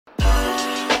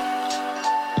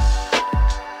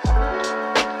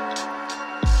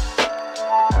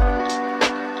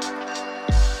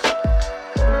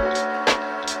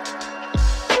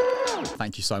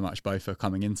so much both for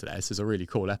coming in today. This is a really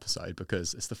cool episode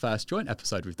because it's the first joint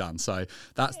episode we've done. So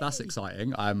that's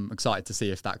exciting. I'm excited to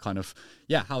see if that kind of,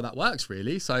 how that works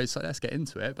really. So let's get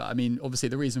into it. But I mean, obviously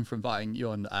the reason for inviting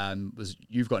you on was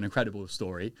you've got an incredible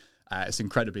story. It's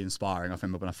incredibly inspiring. I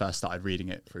remember when I first started reading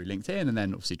it through LinkedIn and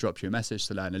then obviously dropped you a message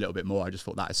to learn a little bit more. I just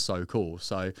thought that is so cool.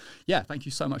 So thank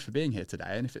you so much for being here today.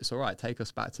 And if it's all right, take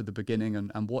us back to the beginning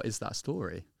and what is that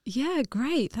story? Yeah,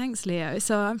 great. Thanks, Leo.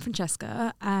 So I'm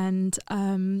Francesca and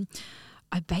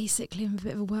I basically am a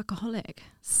bit of a workaholic,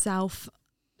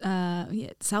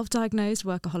 self-diagnosed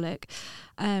workaholic.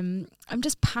 I'm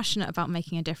just passionate about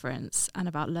making a difference and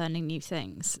about learning new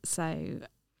things. So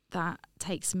that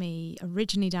takes me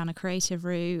originally down a creative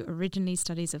route, originally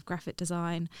studies of graphic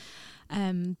design.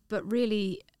 But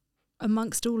really,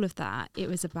 amongst all of that, it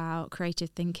was about creative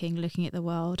thinking, looking at the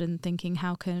world and thinking,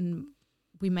 how can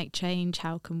we make change?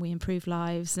 How can we improve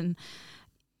lives? And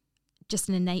just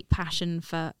an innate passion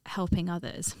for helping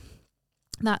others.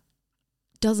 That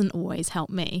doesn't always help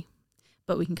me,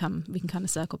 but we can kind of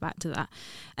circle back to that.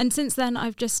 And since then,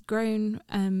 I've just grown,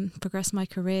 progressed my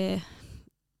career.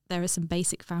 There are some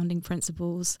basic founding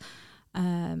principles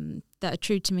that are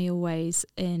true to me always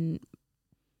in,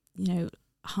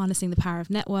 harnessing the power of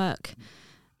network,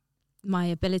 my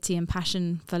ability and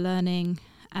passion for learning,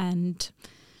 and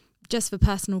just for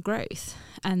personal growth.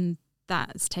 And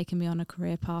that's taken me on a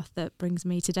career path that brings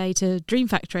me today to Dream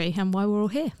Factory and why we're all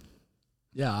here.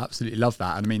 Yeah, I absolutely love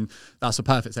that. And I mean, that's a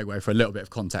perfect segue for a little bit of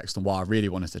context on why I really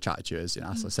wanted to chat to you. As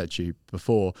I said to you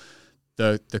before,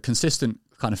 the consistent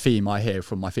kind of theme I hear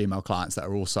from my female clients that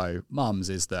are also mums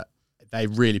is that they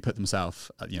really put themselves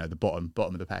at, the bottom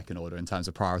of the pecking order in terms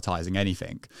of prioritizing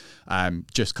anything.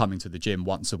 Just coming to the gym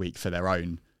once a week for their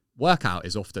own workout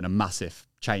is often a massive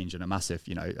change and a massive,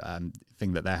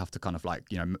 thing that they have to kind of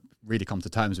really come to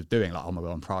terms with doing. Like, oh my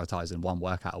God, I'm prioritizing one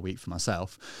workout a week for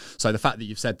myself. So the fact that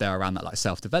you've said there around that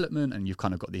self-development and you've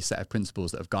kind of got these set of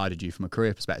principles that have guided you from a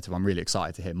career perspective, I'm really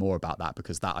excited to hear more about that,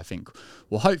 because that I think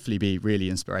will hopefully be really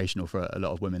inspirational for a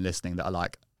lot of women listening that are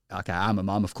like, okay, I'm a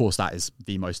mum. Of course, that is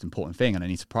the most important thing and I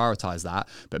need to prioritize that.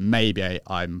 But maybe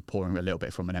I'm pouring a little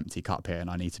bit from an empty cup here and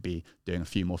I need to be doing a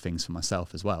few more things for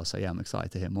myself as well. So I'm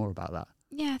excited to hear more about that.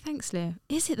 Yeah, thanks, Leo.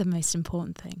 Is it the most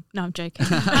important thing? No, I'm joking.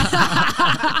 And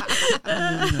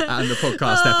the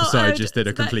podcast episode just did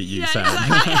a complete U-turn.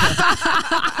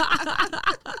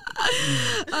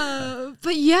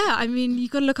 But yeah, I mean, you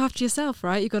got to look after yourself,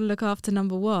 right? You got to look after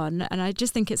number one. And I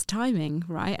just think it's timing,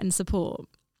 right? And support.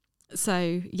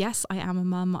 So yes, I am a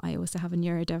mum. I also have a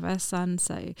neurodiverse son,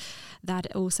 so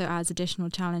that also adds additional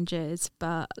challenges.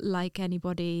 But like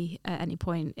anybody at any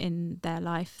point in their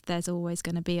life, there's always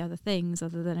going to be other things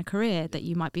other than a career that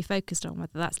you might be focused on,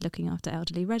 whether that's looking after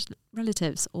elderly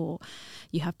relatives, or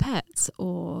you have pets,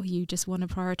 or you just want to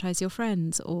prioritize your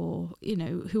friends, or,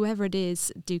 whoever it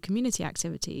is, do community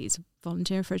activities,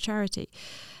 volunteer for a charity.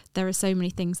 There are so many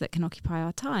things that can occupy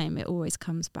our time. It always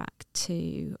comes back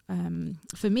to,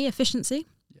 for me, efficiency.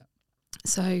 Yeah.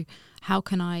 So how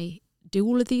can I do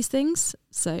all of these things?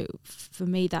 So for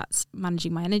me, that's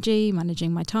managing my energy,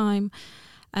 managing my time,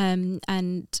 and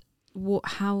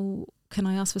how can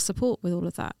I ask for support with all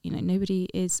of that? Nobody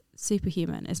is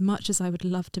superhuman. As much as I would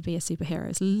love to be a superhero,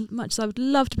 as much as I would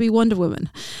love to be Wonder Woman.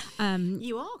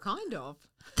 You are kind of.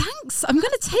 Thanks. I'm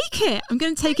going to take it.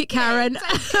 Take it, Karen.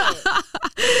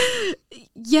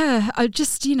 Yeah, I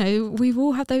just, we've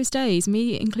all had those days,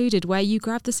 me included, where you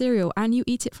grab the cereal and you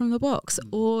eat it from the box,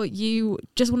 or you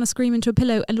just want to scream into a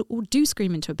pillow or do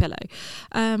scream into a pillow,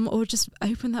 or just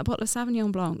open that bottle of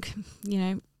Sauvignon Blanc.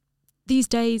 These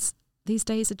days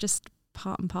are just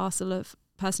part and parcel of,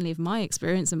 personally, of my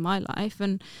experience and my life,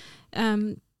 and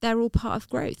they're all part of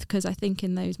growth, because I think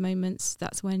in those moments,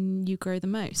 that's when you grow the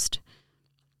most.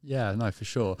 Yeah, no, for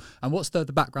sure. And what's the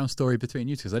background story between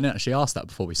you two? Because I didn't actually ask that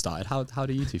before we started. How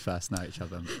do you two first know each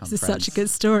other? This is such a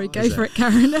good story. Go for it,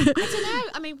 Karen. I don't know.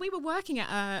 I mean, we were working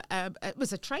at it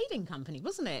was a trading company,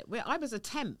 wasn't it? I was a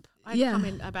temp. I'd come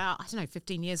in about,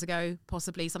 15 years ago,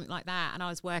 possibly, something like that. And I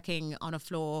was working on a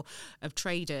floor of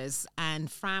traders, and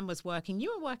Fran was working.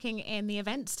 You were working in the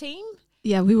events team?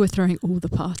 Yeah, we were throwing all the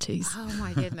parties. Oh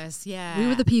my goodness, yeah. We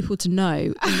were the people to know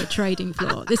in the trading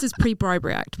floor. This is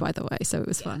pre-Bribery Act, by the way, so it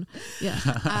was fun. Yeah.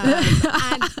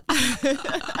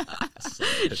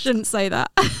 Shouldn't say that.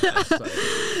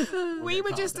 We were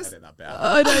just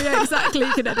oh no, yeah, exactly.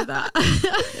 You can edit that.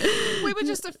 We were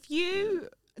just a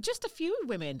few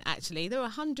women, actually. There were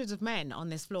hundreds of men on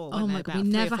this floor. Oh my God, we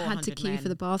never had to queue for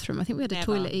the bathroom. I think we had a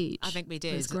toilet each. I think we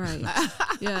did. It was great.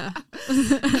 Yeah.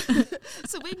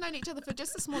 So we've known each other for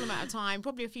just a small amount of time,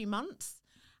 probably a few months,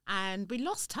 and we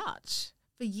lost touch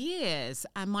for years,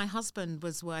 and my husband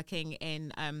was working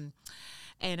in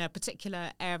a particular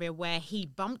area where he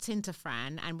bumped into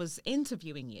Fran and was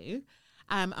interviewing you.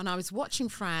 And I was watching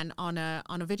Fran on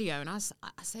a video, and I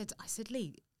said,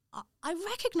 Lee, I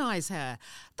recognise her.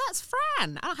 That's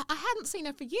Fran. I hadn't seen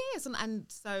her for years, and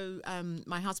so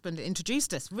my husband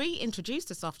reintroduced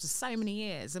us after so many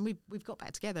years, and we've got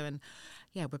back together, and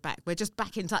yeah, we're back. We're just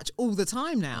back in touch all the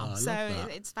time now. So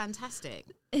it's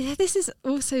fantastic. This is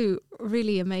also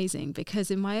really amazing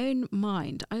because in my own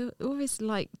mind, I always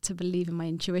like to believe in my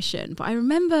intuition, but I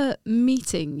remember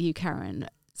meeting you, Karen,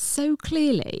 so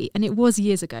clearly, and it was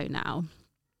years ago now.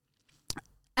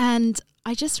 And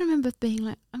I just remember being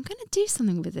like, I'm going to do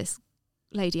something with this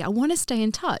lady. I want to stay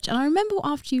in touch. And I remember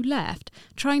after you left,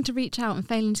 trying to reach out and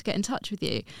failing to get in touch with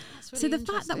you. That's really so the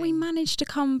fact that we managed to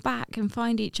come back and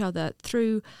find each other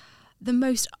through the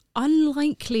most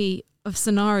unlikely of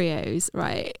scenarios,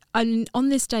 right? And on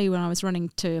this day when I was running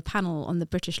to a panel on the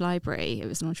British Library, it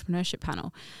was an entrepreneurship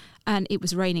panel, and it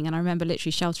was raining, and I remember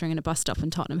literally sheltering in a bus stop in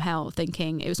Tottenham Hale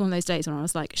thinking, it was one of those days when I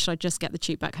was like, should I just get the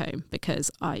tube back home? Because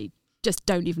I just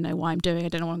don't even know why I'm doing. I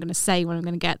don't know what I'm going to say when I'm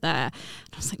going to get there.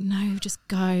 And I was like, no, just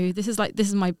go. This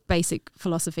is my basic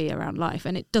philosophy around life.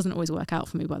 And it doesn't always work out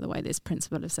for me, by the way, this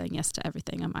principle of saying yes to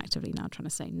everything. I'm actively now trying to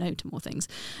say no to more things.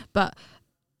 But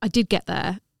I did get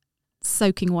there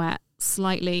soaking wet,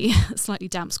 slightly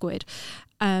damp squid,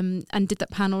 and did that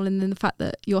panel. And then the fact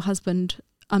that your husband,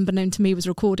 unbeknown to me, was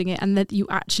recording it, and that you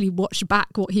actually watched back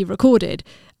what he recorded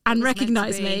and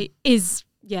recognised me is...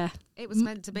 Yeah. It was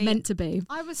meant to be. Meant to be.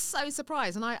 I was so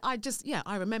surprised. And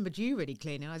I remembered you really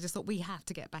clearly. And I just thought we have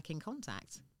to get back in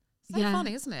contact. So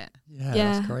funny, isn't it? Yeah,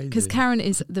 that's crazy. Because Karen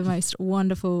is the most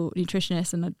wonderful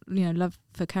nutritionist. And I'd love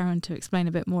for Karen to explain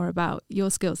a bit more about your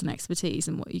skills and expertise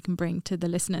and what you can bring to the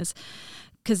listeners,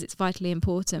 because it's vitally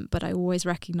important. But I always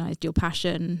recognised your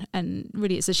passion, and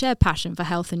really it's a shared passion for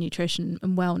health and nutrition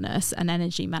and wellness and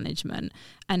energy management,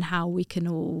 and how we can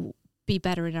all be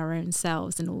better in our own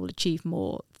selves and all achieve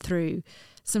more through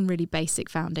some really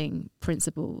basic founding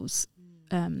principles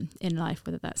in life,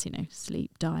 whether that's,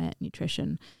 sleep, diet,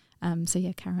 nutrition. So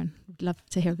yeah, Karen, would love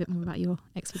to hear a bit more about your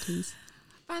expertise.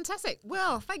 Fantastic.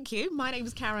 Well, thank you. My name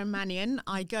is Karen Mannion.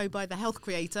 I go by The Health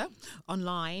Creator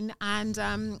online, and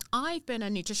I've been a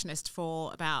nutritionist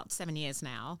for about 7 years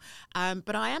now,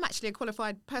 but I am actually a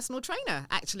qualified personal trainer,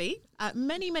 actually,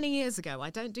 many, many years ago. I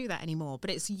don't do that anymore, but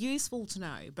it's useful to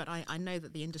know, but I know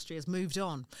that the industry has moved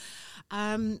on.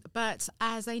 But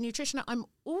as a nutritioner, I'm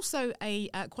also a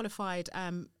qualified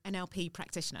NLP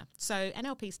practitioner. So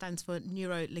NLP stands for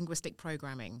Neuro-Linguistic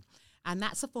Programming. And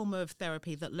that's a form of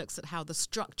therapy that looks at how the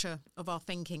structure of our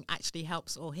thinking actually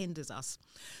helps or hinders us.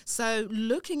 So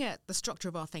looking at the structure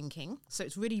of our thinking, so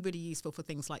it's really, really useful for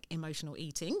things like emotional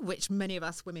eating, which many of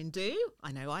us women do.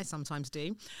 I know I sometimes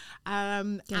do.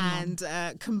 And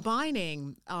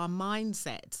combining our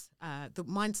mindset, the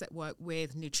mindset work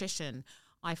with nutrition,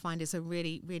 I find is a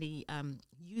really, really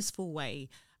useful way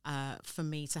for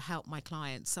me to help my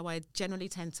clients. So I generally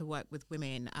tend to work with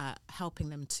women,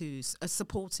 helping them to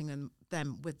supporting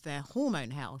them with their hormone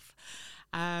health.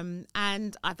 And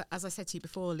as I said to you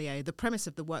before, Leo, the premise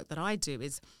of the work that I do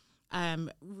is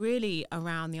really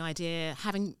around the idea,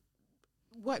 having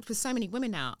worked with so many women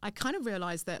now, I kind of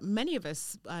realised that many of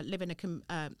us live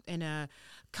in a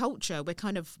culture. We're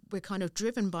kind of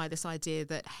driven by this idea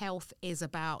that health is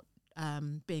about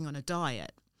being on a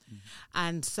diet.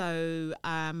 And so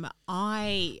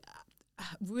I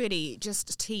really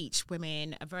just teach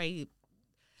women a very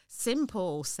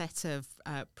simple set of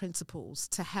principles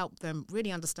to help them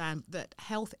really understand that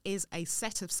health is a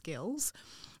set of skills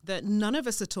that none of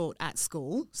us are taught at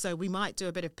school. So we might do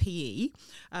a bit of PE,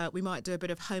 we might do a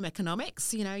bit of home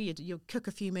economics. You cook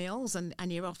a few meals and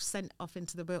you're sent off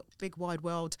into the big wide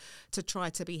world to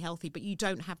try to be healthy, but you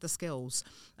don't have the skills.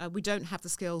 We don't have the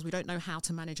skills. We don't know how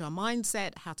to manage our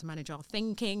mindset, how to manage our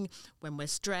thinking when we're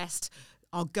stressed.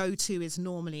 Our go-to is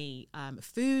normally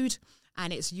food.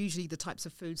 And it's usually the types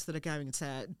of foods that are going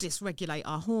to dysregulate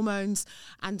our hormones.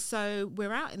 And so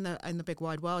we're out in the big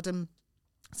wide world, and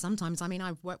sometimes,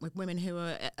 I've worked with women who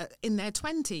are in their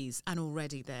 20s and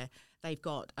already they've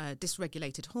got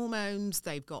dysregulated hormones.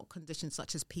 They've got conditions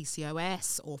such as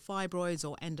PCOS or fibroids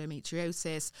or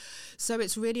endometriosis. So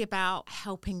it's really about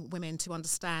helping women to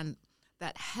understand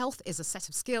that health is a set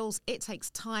of skills. It takes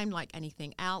time like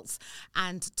anything else,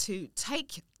 and to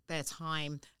take their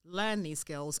time, learn these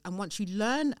skills. And once you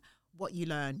learn what you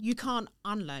learn, you can't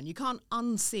unlearn, you can't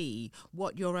unsee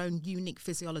what your own unique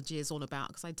physiology is all about.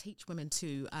 Because I teach women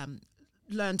to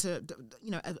learn to,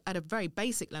 at a very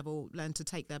basic level, learn to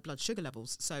take their blood sugar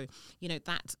levels. So,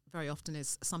 that very often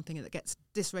is something that gets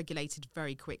dysregulated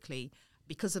very quickly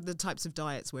because of the types of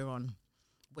diets we're on,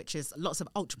 which is lots of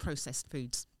ultra-processed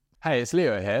foods. Hey, it's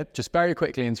Leo here, just very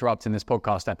quickly interrupting this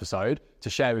podcast episode to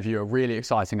share with you a really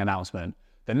exciting announcement.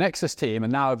 The Nexus team are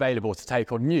now available to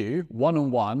take on new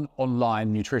one-on-one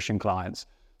online nutrition clients.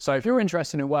 So if you're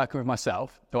interested in working with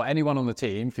myself or anyone on the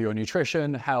team for your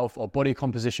nutrition, health or body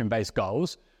composition based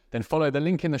goals, then follow the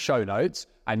link in the show notes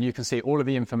and you can see all of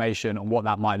the information on what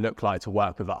that might look like to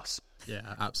work with us. Yeah,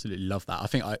 I absolutely love that. I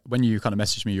think when you kind of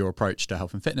messaged me your approach to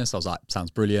health and fitness, I was like,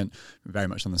 sounds brilliant. We're very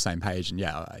much on the same page. And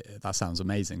that sounds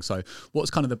amazing. So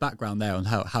what's kind of the background there on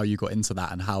how you got into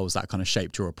that and how has that kind of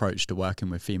shaped your approach to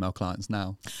working with female clients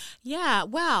now? Yeah,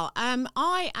 well,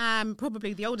 I am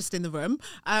probably the oldest in the room.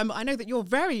 I know that you're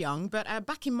very young, but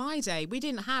back in my day, we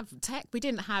didn't have tech. We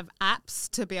didn't have apps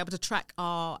to be able to track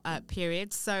our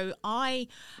periods. So I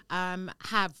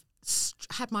have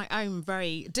had my own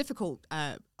very difficult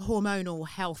hormonal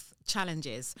health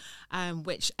challenges,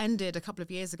 which ended a couple of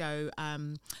years ago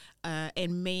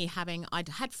in me I'd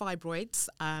had fibroids,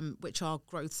 which are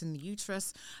growths in the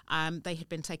uterus. They had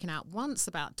been taken out once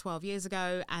about 12 years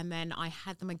ago, and then I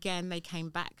had them again. They came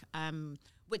back,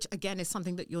 which again is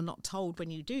something that you're not told when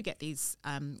you do get these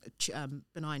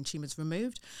benign tumours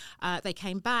removed. They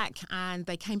came back and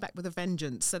they came back with a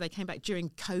vengeance. So they came back during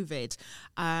COVID.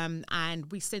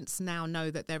 And we since now know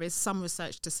that there is some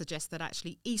research to suggest that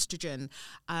actually estrogen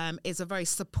is a very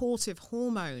supportive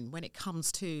hormone when it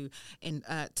comes to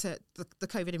the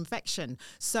COVID infection.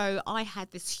 So I had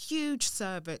this huge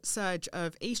surge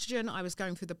of estrogen. I was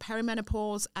going through the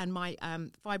perimenopause and my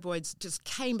fibroids just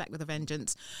came back with a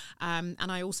vengeance. And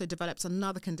I also developed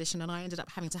another condition and I ended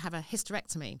up having to have a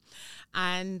hysterectomy.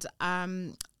 And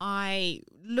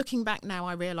looking back now,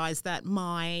 I realized that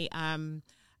my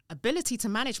ability to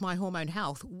manage my hormone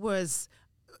health was,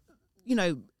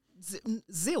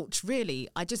 zilch, really.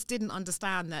 I just didn't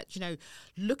understand that,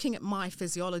 looking at my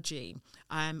physiology,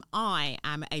 I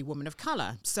am a woman of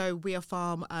colour. So we are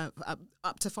far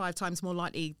up to 5 times more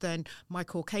likely than my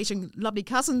Caucasian lovely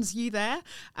cousins, you there,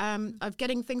 of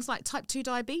getting things like type 2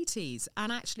 diabetes.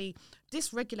 And actually,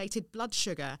 dysregulated blood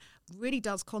sugar really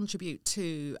does contribute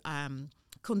to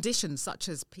conditions such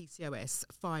as PCOS,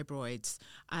 fibroids,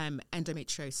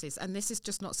 endometriosis, and this is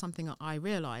just not something that I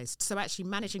realised. So actually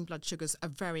managing blood sugar is a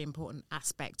very important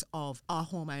aspect of our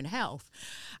hormone health.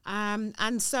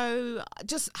 And so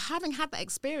just having had that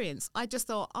experience, I just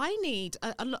thought I need,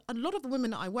 a lot of the women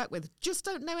that I work with just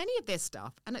don't know any of this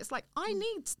stuff. And it's like, I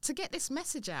need to get this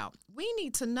message out. We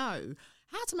need to know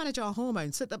how to manage our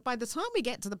hormones so that by the time we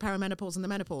get to the perimenopause and the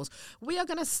menopause, we are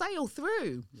going to sail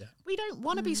through. Yeah. We don't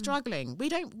want to be struggling. We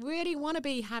don't really want to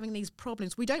be having these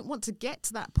problems. We don't want to get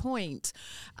to that point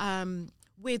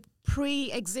with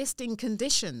pre-existing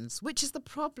conditions, which is the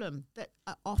problem that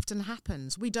often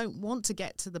happens. We don't want to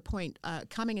get to the point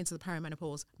coming into the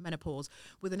perimenopause, menopause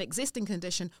with an existing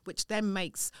condition, which then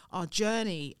makes our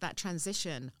journey, that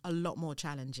transition, a lot more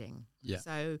challenging. Yeah.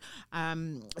 So,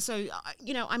 I'm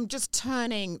just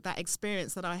turning that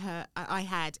experience that I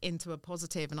had into a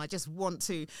positive, and I just want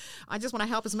to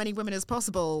help as many women as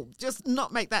possible just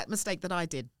not make that mistake that I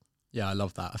did. Yeah, I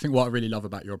love that. I think what I really love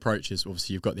about your approach is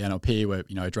obviously you've got the NLP where,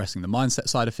 addressing the mindset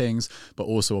side of things, but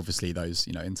also obviously those,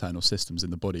 internal systems in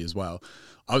the body as well.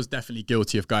 I was definitely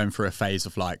guilty of going through a phase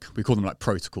of we call them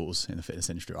protocols in the fitness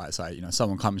industry, right? So,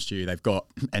 someone comes to you, they've got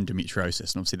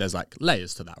endometriosis, and obviously there's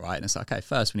layers to that, right? And it's okay,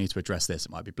 first we need to address this.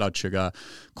 It might be blood sugar,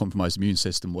 compromised immune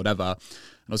system, whatever.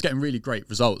 And I was getting really great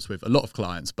results with a lot of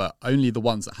clients, but only the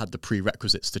ones that had the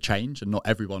prerequisites to change. And not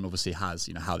everyone obviously has,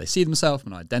 how they see themselves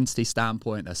from an identity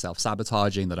standpoint. They're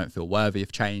self-sabotaging. They don't feel worthy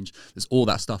of change. There's all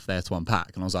that stuff there to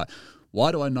unpack. And I was like,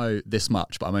 why do I know this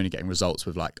much, but I'm only getting results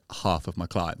with half of my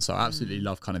clients? So I absolutely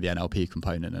love kind of the NLP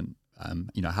component and,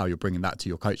 how you're bringing that to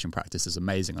your coaching practice is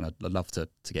amazing. And I'd love to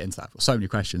get into that. I've got so many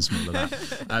questions from all of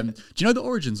that. Do you know the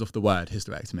origins of the word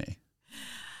hysterectomy?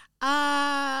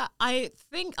 I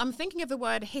think I'm thinking of the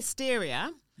word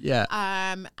hysteria. Yeah.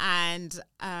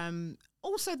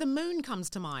 Also, the moon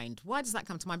comes to mind. Why does that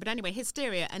come to mind? But anyway,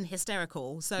 hysteria and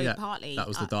hysterical. So partly that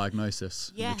was the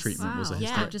diagnosis. Yes. The treatment was a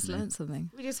hysterectomy. I just learned something.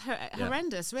 Which is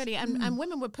horrendous, really. And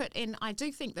women were put in. I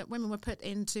do think that women were put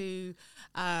into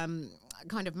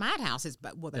kind of madhouses,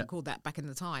 but they called that back in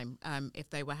the time.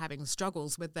 If they were having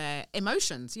struggles with their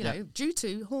emotions, due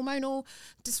to hormonal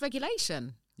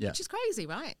dysregulation, which is crazy,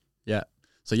 right? Yeah.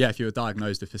 So if you were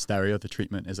diagnosed with hysteria, the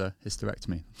treatment is a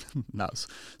hysterectomy.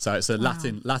 So it's a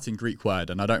Latin Greek word,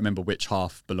 and I don't remember which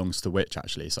half belongs to which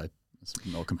actually. So it's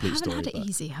not a complete story. We haven't had it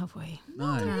easy, have we?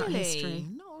 Not really.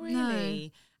 Not really. really. No.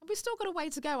 And we've still got a way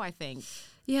to go, I think.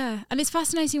 Yeah. And it's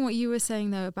fascinating what you were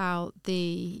saying, though, about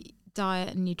the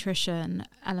diet and nutrition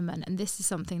element. And this is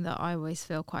something that I always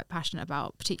feel quite passionate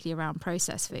about, particularly around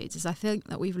processed foods, is I think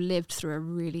that we've lived through a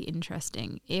really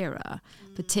interesting era,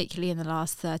 particularly in the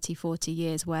last 30, 40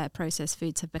 years, where processed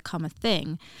foods have become a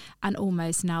thing. And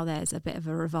almost now there's a bit of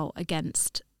a revolt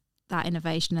against that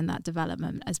innovation and that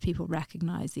development as people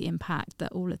recognise the impact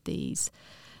that all of these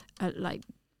like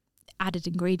added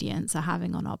ingredients are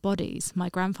having on our bodies. My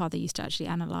grandfather used to actually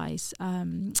analyse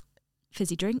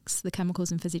fizzy drinks, the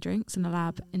chemicals in fizzy drinks, in a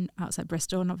lab outside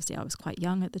Bristol. And obviously I was quite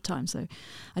young at the time, so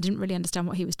I didn't really understand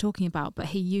what he was talking about. But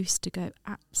he used to go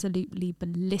absolutely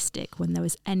ballistic when there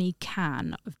was any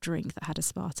can of drink that had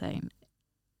aspartame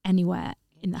anywhere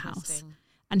in the house.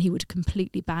 And he would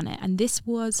completely ban it. And this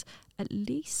was at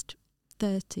least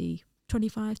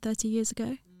 25, 30 years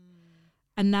ago.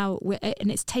 And now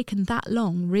and it's taken that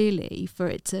long, really, for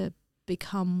it to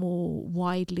become more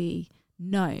widely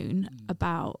known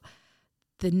about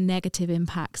the negative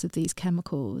impacts of these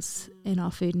chemicals in our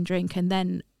food and drink. And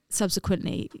then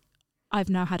subsequently, I've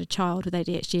now had a child with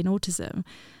ADHD and autism,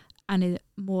 and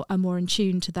I'm more in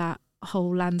tune to that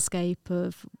whole landscape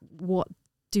of what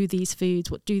do these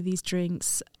foods, what do these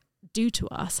drinks do to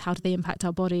us, how do they impact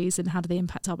our bodies, and how do they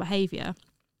impact our behaviour.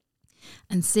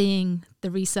 And seeing the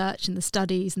research and the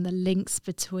studies and the links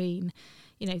between,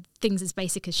 things as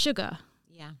basic as sugar,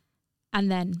 and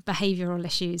then behavioural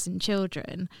issues in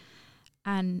children.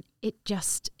 And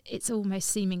it's almost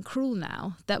seeming cruel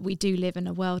now that we do live in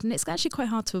a world, and it's actually quite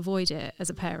hard to avoid it as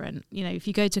a parent. If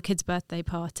you go to a kid's birthday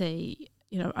party,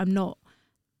 I'm not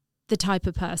the type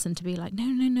of person to be like,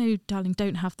 no, darling,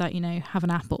 don't have that, have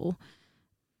an apple.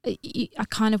 I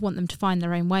kind of want them to find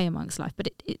their own way amongst life, but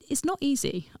it's not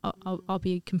easy. I'll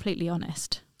be completely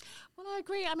honest. Well, I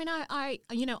agree. I mean,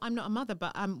 I'm not a mother,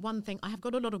 but one thing, I have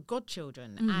got a lot of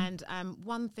godchildren, and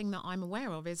one thing that I'm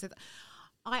aware of is that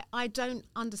I don't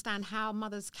understand how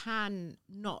mothers can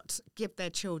not give their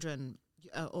children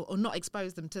or not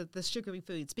expose them to the sugary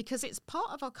foods, because it's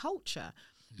part of our culture.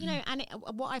 And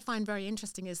what I find very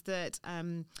interesting is that,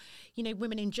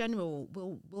 women in general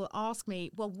will ask me,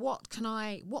 well, what can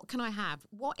I have?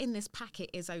 What in this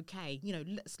packet is okay?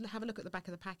 Let's have a look at the back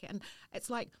of the packet. And it's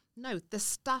like, no, the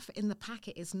stuff in the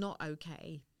packet is not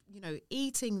okay.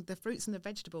 Eating the fruits and the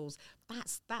vegetables,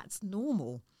 that's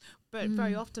normal. But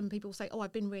very often people say, oh,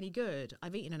 I've been really good,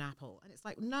 I've eaten an apple. And it's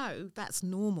like, no, that's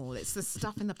normal. It's the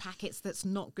stuff in the packets that's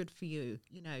not good for you,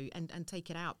 and take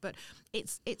it out. But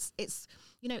it's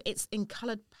in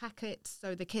coloured packets,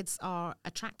 so the kids are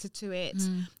attracted to it.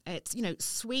 It's,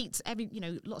 sweets,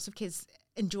 lots of kids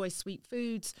enjoy sweet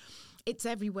foods. It's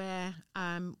everywhere.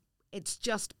 It's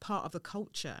just part of the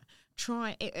culture.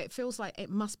 It feels like it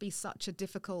must be such a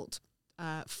difficult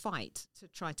fight to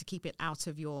try to keep it out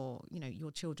of your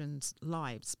children's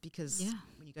lives, because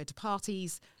when you go to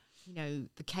parties,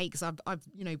 the cakes, I've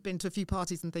been to a few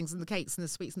parties and things, and the cakes and the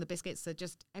sweets and the biscuits are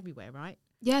just everywhere, right?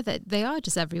 Yeah, they are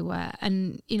just everywhere.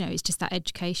 And, it's just that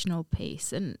educational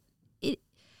piece. And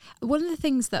one of the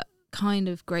things that kind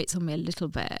of grates on me a little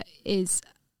bit is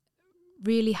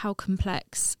really how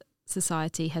complex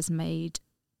society has made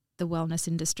the wellness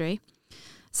industry.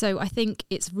 So I think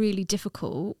it's really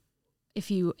difficult if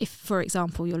for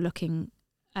example, you're looking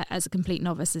as a complete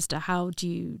novice as to how do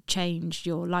you change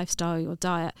your lifestyle, your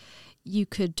diet. You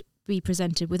could be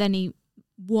presented with any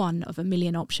one of a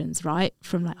million options, right?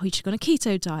 From like, you should go on a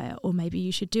keto diet, or maybe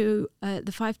you should do the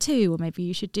 5-2, or maybe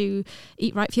you should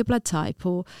eat right for your blood type,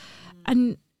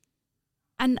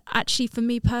 and actually, for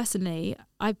me personally,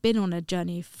 I've been on a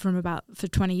journey for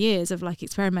 20 years of like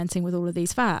experimenting with all of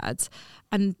these fads,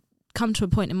 and come to a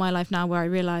point in my life now where I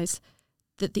realise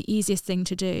that the easiest thing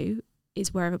to do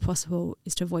is, wherever possible,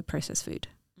 is to avoid processed food.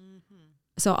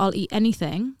 So I'll eat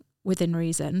anything within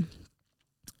reason,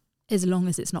 as long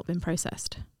as it's not been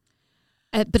processed.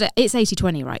 But it's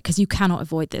 80-20, right? Because you cannot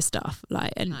avoid this stuff.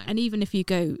 And even if you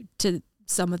go to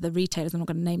some of the retailers, I'm not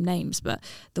going to name names, but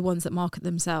the ones that market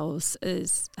themselves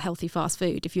as healthy fast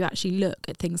food, if you actually look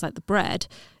at things like the bread,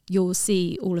 you'll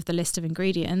see all of the list of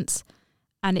ingredients,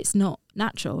 and it's not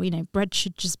natural. Bread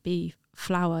should just be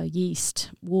flour,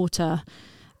 yeast, water,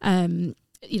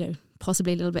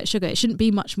 possibly a little bit of sugar. It shouldn't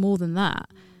be much more than that.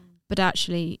 But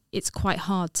actually, it's quite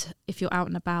hard if you're out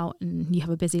and about and you have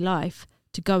a busy life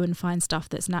to go and find stuff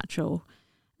that's natural.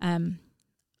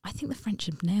 I think the French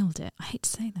have nailed it. I hate to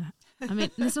say that. I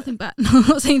mean, there's nothing bad. I'm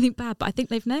not saying anything bad, but I think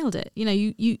they've nailed it.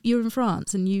 You're in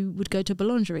France and you would go to a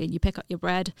boulangerie and you pick up your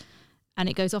bread and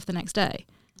it goes off the next day.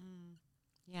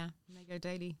 Yeah, and they go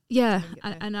daily. Yeah,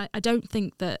 and I don't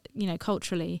think that,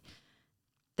 culturally,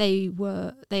 they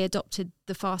adopted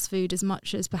the fast food as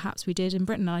much as perhaps we did in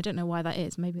Britain. I don't know why that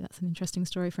is. Maybe that's an interesting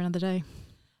story for another day.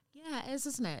 Yeah, it is,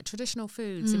 isn't it? Traditional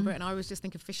foods in Britain. I always just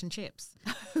think of fish and chips,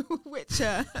 which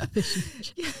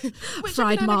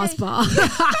fried Mars bar.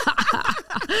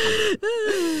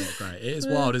 Great. It is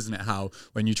wild, isn't it? How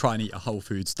when you try and eat a whole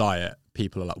foods diet,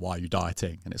 people are like, "Why are you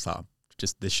dieting?" And it's like,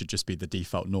 this should just be the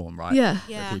default norm, right? Yeah.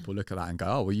 Where people look at that and go,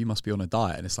 "Oh, well, you must be on a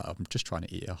diet," and it's like, I'm just trying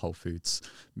to eat a whole foods,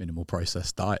 minimal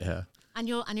processed diet here. And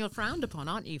you're frowned upon,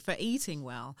 aren't you, for eating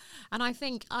well? And I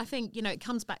think it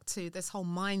comes back to this whole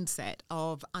mindset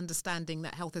of understanding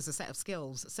that health is a set of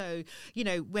skills. So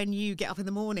when you get up in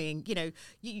the morning,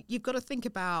 you've got to think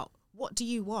about, what do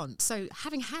you want? So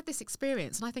having had this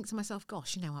experience, and I think to myself,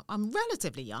 gosh, I'm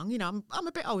relatively young. I'm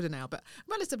a bit older now, but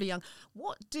relatively young.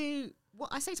 What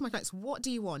I say to my clients, what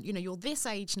do you want? You're this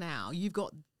age now. You've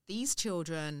got these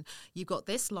children, you've got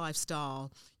this lifestyle,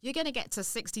 you're going to get to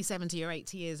 60, 70 or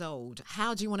 80 years old.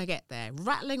 How do you want to get there?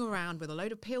 Rattling around with a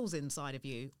load of pills inside of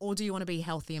you, or do you want to be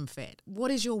healthy and fit? What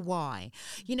is your why?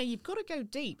 You've got to go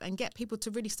deep and get people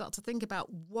to really start to think about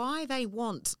why they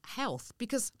want health,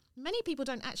 because many people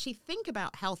don't actually think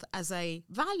about health as a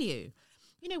value.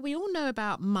 We all know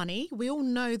about money. We all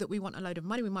know that we want a load of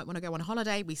money. We might want to go on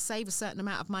holiday. We save a certain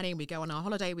amount of money and we go on our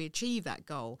holiday. We achieve that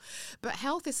goal. But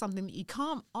health is something that you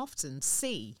can't often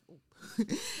see.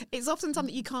 It's often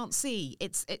something you can't see.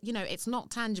 It's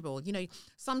not tangible.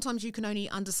 Sometimes you can only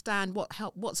understand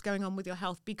what's going on with your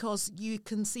health because you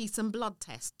can see some blood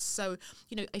tests. So,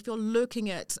 if you're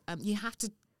looking at, you have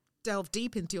to delve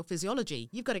deep into your physiology.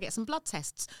 You've got to get some blood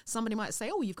tests. Somebody might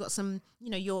say, oh, you've got some,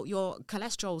 your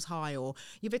cholesterol's high or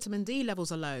your vitamin D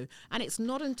levels are low. And it's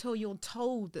not until you're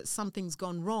told that something's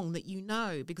gone wrong that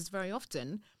because very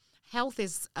often health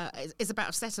is about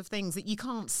a set of things that you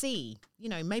can't see.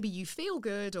 Maybe you feel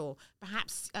good, or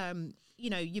perhaps,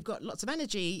 you've got lots of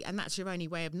energy and that's your only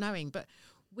way of knowing. But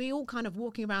we all kind of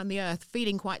walking around the earth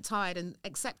feeling quite tired and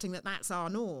accepting that that's our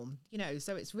norm,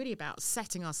 so it's really about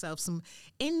setting ourselves some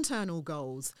internal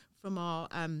goals from our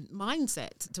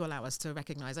mindset to allow us to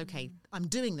recognize, okay, I'm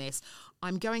doing this.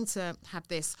 I'm going to have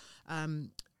this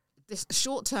this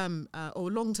short-term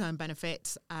or long-term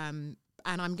benefit, and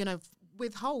I'm going to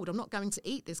withhold. I'm not going to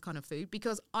eat this kind of food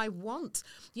because I want,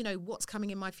 what's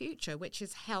coming in my future, which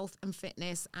is health and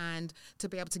fitness, and to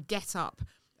be able to get up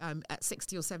at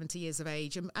 60 or 70 years of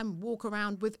age and walk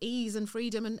around with ease and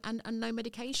freedom and no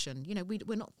medication.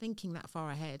 We're not thinking that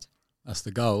far ahead. That's the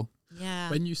goal.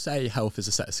 Yeah. When you say health is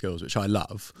a set of skills, which I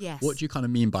love, yes, what do you kind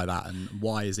of mean by that, and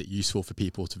why is it useful for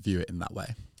people to view it in that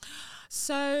way?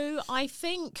 So I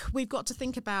think we've got to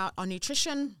think about our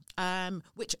nutrition,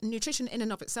 which nutrition in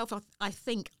and of itself, I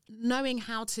think knowing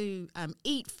how to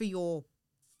eat for your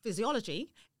physiology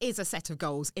is a set of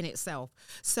goals in itself.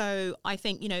 So I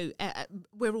think,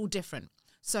 we're all different.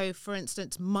 So for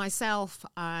instance, myself,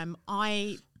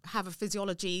 I have a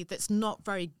physiology that's not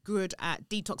very good at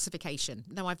detoxification.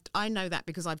 Now I know that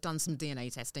because I've done some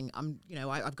DNA testing.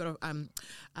 I've got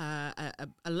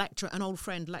a lecturer, an old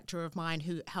friend lecturer of mine,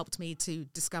 who helped me to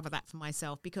discover that for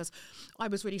myself, because I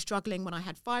was really struggling when I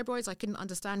had fibroids. I couldn't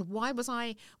understand why was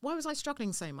I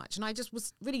struggling so much, and I just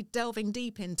was really delving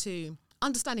deep into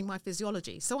understanding my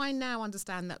physiology. So I now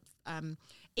understand that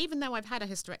even though I've had a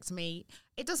hysterectomy,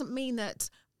 it doesn't mean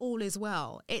that all is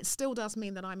well. It still does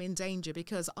mean that I'm in danger,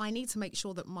 because I need to make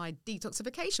sure that my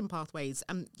detoxification pathways,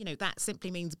 that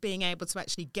simply means being able to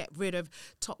actually get rid of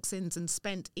toxins and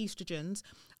spent estrogens.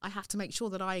 I have to make sure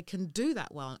that I can do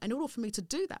that well. And in order for me to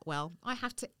do that well, I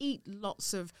have to eat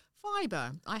lots of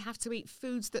fiber. I have to eat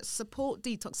foods that support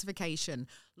detoxification,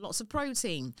 lots of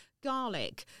protein,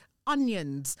 garlic,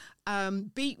 onions,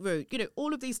 beetroot,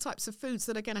 all of these types of foods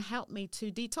that are going to help me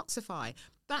to detoxify.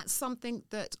 That's something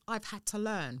that I've had to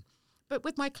learn. But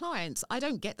with my clients, I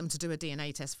don't get them to do a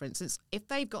DNA test, for instance. If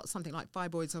they've got something like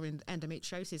fibroids or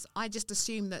endometriosis, I just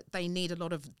assume that they need a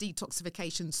lot of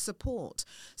detoxification support.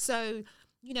 So,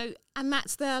 and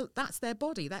that's their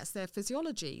body, that's their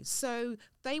physiology. So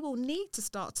they will need to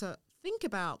start to think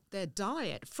about their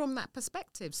diet from that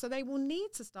perspective. So they will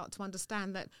need to start to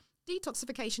understand that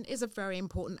detoxification is a very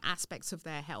important aspect of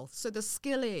their health. So the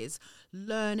skill is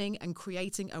learning and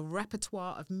creating a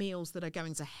repertoire of meals that are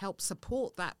going to help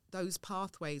support those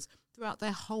pathways throughout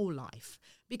their whole life,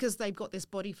 because they've got this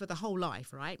body for the whole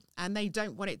life, right? And they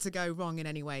don't want it to go wrong in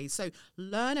any way. So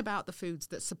learn about the foods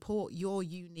that support your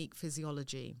unique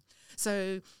physiology.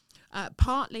 So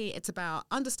partly it's about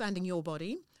understanding your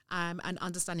body and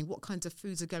understanding what kinds of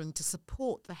foods are going to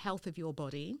support the health of your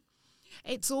body.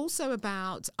 It's also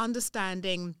about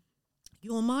understanding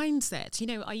your mindset.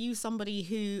 Are you somebody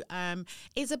who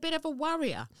is a bit of a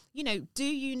worrier? Do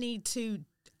you need to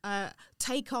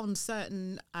take on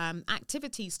certain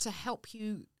activities to help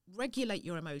you regulate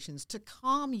your emotions, to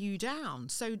calm you down.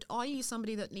 So are you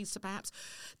somebody that needs to perhaps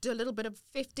do a little bit of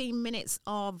 15 minutes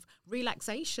of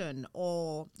relaxation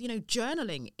or,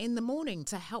 journaling in the morning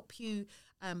to help you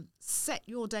set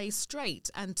your day straight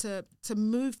and to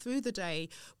move through the day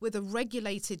with a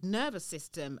regulated nervous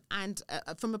system and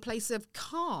from a place of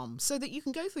calm so that you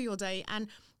can go through your day and,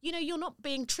 you're not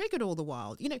being triggered all the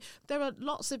while. There are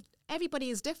everybody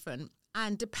is different,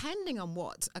 and depending on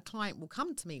what a client will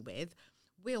come to me with,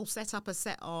 we'll set up a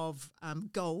set of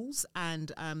goals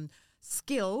and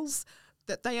skills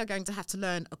that they are going to have to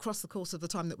learn across the course of the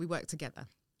time that we work together.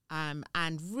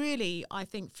 And really, I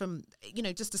think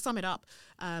just to sum it up,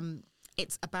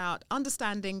 it's about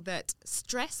understanding that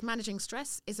managing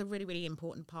stress is a really, really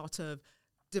important part of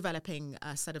developing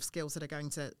a set of skills that are going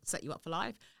to set you up for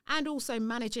life, and also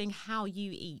managing how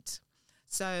you eat.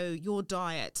 So your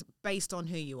diet based on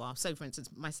who you are. So for instance,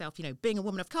 myself, being a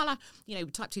woman of colour,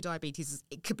 type 2 diabetes,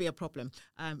 it could be a problem.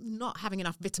 Not having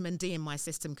enough vitamin D in my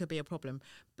system could be a problem.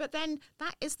 But then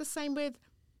that is the same with,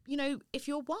 if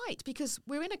you're white, because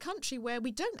we're in a country where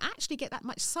we don't actually get that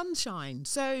much sunshine.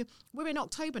 So we're in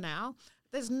October now.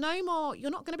 There's no more, you're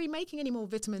not going to be making any more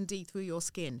vitamin D through your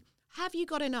skin. Have you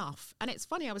got enough? And it's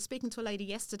funny, I was speaking to a lady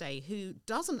yesterday who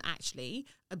doesn't actually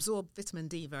absorb vitamin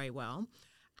D very well.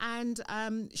 And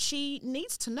she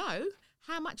needs to know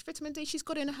how much vitamin D she's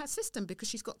got in her system, because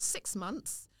she's got 6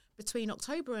 months between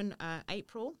October and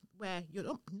April where you're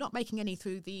not making any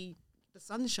through the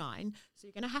sunshine. So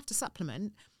you're going to have to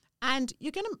supplement, and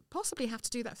you're going to possibly have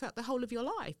to do that throughout the whole of your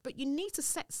life. But you need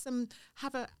to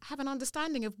have an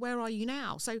understanding of where are you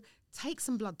now. So take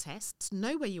some blood tests,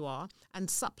 know where you are,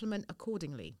 and supplement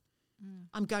accordingly.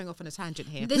 I'm going off on a tangent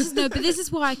here. But this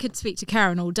is why I could speak to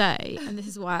Karen all day, and this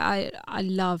is why I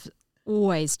love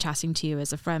always chatting to you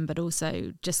as a friend, but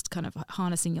also just kind of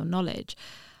harnessing your knowledge.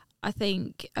 I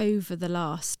think over the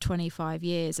last 25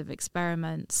 years of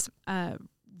experiments,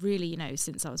 really,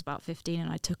 since I was about 15,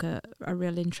 and I took a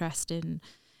real interest in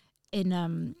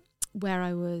where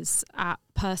I was at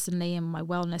personally and my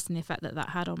wellness and the effect that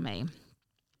had on me,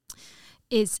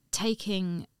 is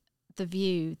taking the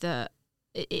view that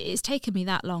it's taken me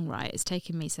that long, right? It's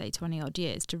taken me, say, 20 odd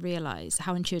years to realise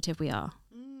how intuitive we are.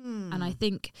 And I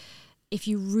think if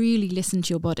you really listen to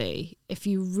your body, if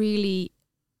you really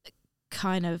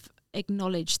kind of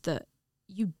acknowledge that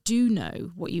you do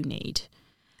know what you need.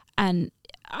 And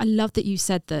I love that you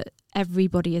said that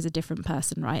everybody is a different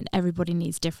person, right? And everybody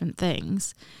needs different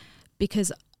things,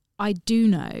 because I do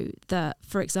know that,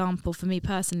 for example, for me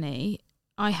personally,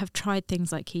 I have tried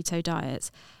things like keto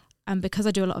diets. And because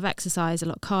I do a lot of exercise, a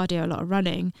lot of cardio, a lot of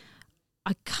running,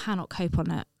 I cannot cope on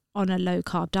a low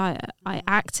carb diet. I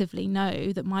actively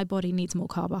know that my body needs more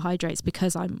carbohydrates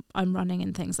because I'm running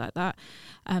and things like that,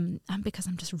 and because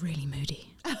I'm just really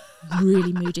moody,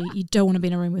 really moody. You don't want to be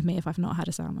in a room with me if I've not had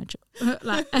a sandwich.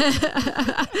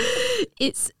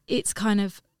 It's kind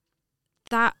of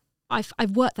that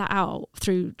I've worked that out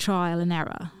through trial and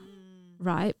error,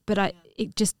 right? But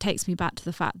it just takes me back to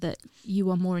the fact that you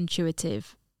are more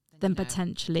intuitive than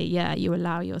potentially, you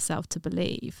allow yourself to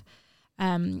believe.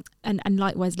 And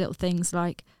likewise, little things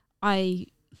like I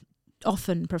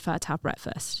often prefer to have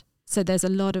breakfast. So there's a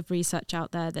lot of research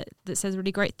out there that says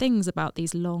really great things about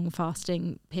these long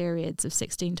fasting periods of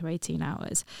 16 to 18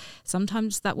 hours.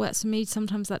 Sometimes that works for me,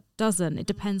 sometimes that doesn't. It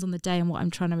depends on the day and what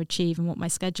I'm trying to achieve and what my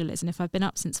schedule is. And if I've been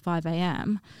up since 5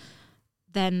 a.m,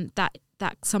 then that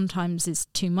sometimes is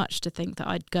too much to think that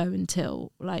I'd go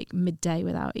until like midday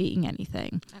without eating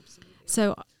anything. Absolutely.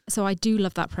 So I do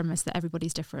love that premise that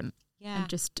everybody's different. Yeah. And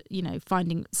just,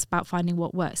 it's about finding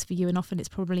what works for you. And often it's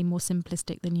probably more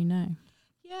simplistic than you know.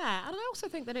 Yeah, and I also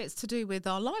think that it's to do with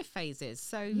our life phases.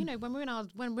 So, when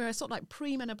we're sort of like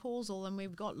premenopausal and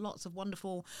we've got lots of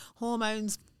wonderful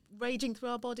hormones raging through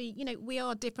our body, we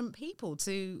are different people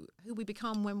to who we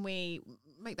become when we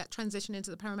make that transition into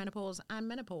the perimenopause and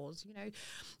menopause.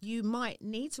 You might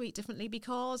need to eat differently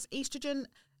because estrogen,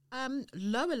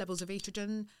 lower levels of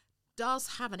estrogen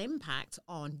does have an impact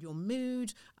on your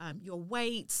mood, your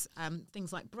weight,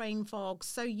 things like brain fog.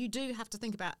 So you do have to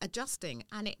think about adjusting,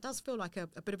 and it does feel like a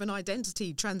bit of an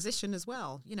identity transition as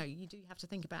well. You do have to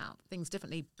think about things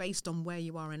differently based on where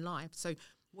you are in life. So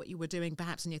what you were doing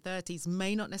perhaps in your 30s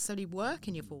may not necessarily work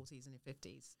in your 40s and your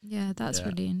 50s. Yeah, that's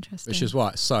really interesting. Which is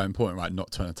why it's so important, right,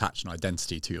 not to attach an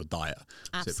identity to your diet.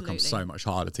 Absolutely. So it becomes so much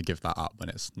harder to give that up when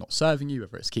it's not serving you,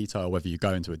 whether it's keto or whether you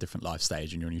go into a different life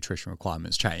stage and your nutrition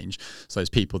requirements change. So there's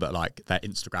people that like their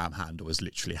Instagram handle is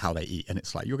literally how they eat, and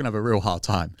it's like you're gonna have a real hard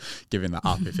time giving that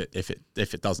up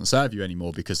if it doesn't serve you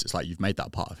anymore, because it's like you've made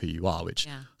that part of who you are, which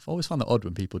I've always found that odd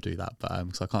when people do that, but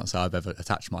because I can't say I've ever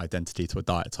attached my identity to a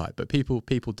diet type, but people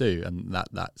do, and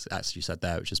that's as you said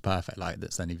there, which is perfect. Like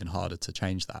that's then even harder to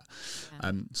change that.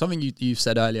 Something you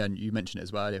said earlier, and you mentioned it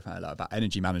as well earlier, about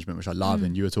energy management, which I love,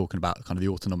 and you were talking about kind of the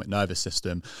autonomic nervous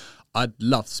system. I'd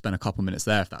love to spend a couple minutes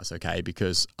there if that's okay,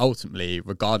 because ultimately,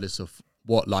 regardless of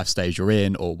what life stage you're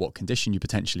in or what condition you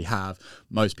potentially have,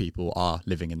 most people are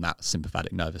living in that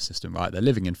sympathetic nervous system, right? They're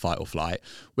living in fight or flight,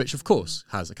 which of course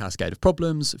has a cascade of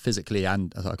problems physically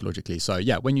and psychologically. So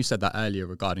yeah, when you said that earlier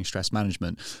regarding stress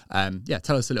management,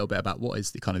 tell us a little bit about what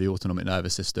is the kind of the autonomic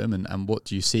nervous system, and what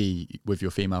do you see with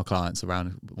your female clients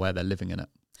around where they're living in it?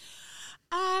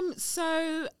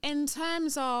 So in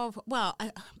terms of,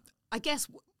 I guess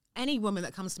any woman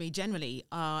that comes to me generally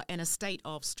are in a state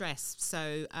of stress.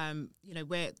 So,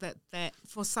 where that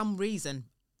for some reason,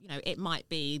 it might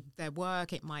be their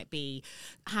work, it might be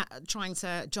trying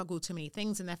to juggle too many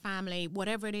things in their family,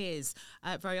 whatever it is.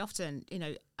 Very often,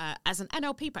 as an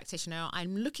NLP practitioner,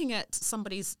 I'm looking at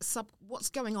somebody's what's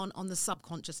going on the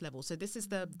subconscious level. So this is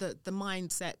the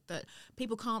mindset that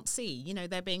people can't see.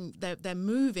 They're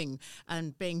moving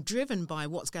and being driven by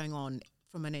what's going on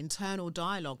from an internal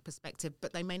dialogue perspective,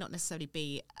 but they may not necessarily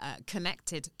be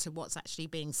connected to what's actually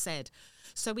being said.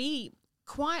 So we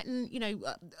quieten,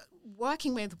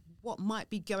 working with what might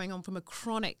be going on from a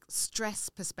chronic stress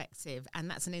perspective, and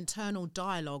that's an internal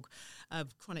dialogue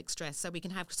of chronic stress. So we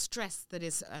can have stress that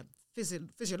is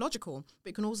physiological,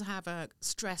 but we can also have a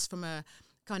stress from a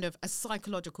kind of a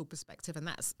psychological perspective, and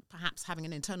that's perhaps having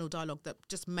an internal dialogue that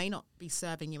just may not be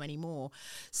serving you anymore.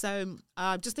 So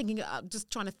just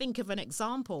trying to think of an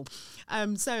example.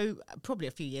 So probably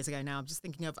a few years ago now, I'm just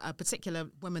thinking of a particular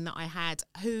woman that I had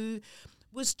who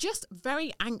was just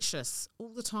very anxious all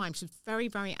the time. She was very,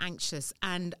 very anxious.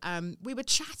 And we were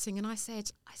chatting, and I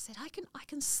said, I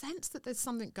can sense that there's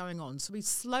something going on. So we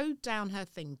slowed down her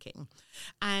thinking,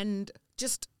 and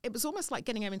it was almost like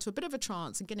getting her into a bit of a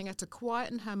trance and getting her to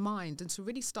quieten her mind and to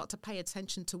really start to pay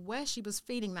attention to where she was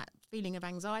feeling that feeling of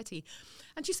anxiety.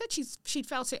 And she said she'd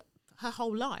felt it her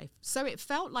whole life. So it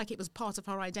felt like it was part of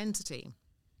her identity.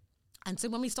 And so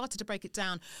when we started to break it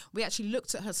down, we actually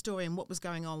looked at her story and what was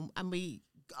going on, and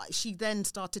she then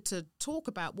started to talk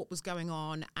about what was going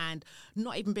on and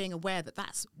not even being aware that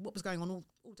that's what was going on all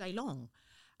day long.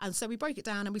 And so we broke it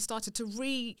down and we started to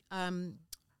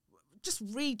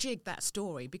rejig that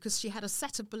story, because she had a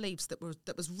set of beliefs that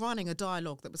was running a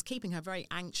dialogue that was keeping her very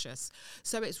anxious.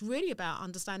 So it's really about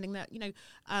understanding that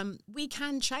we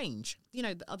can change.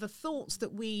 The thoughts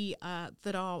that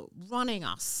that are running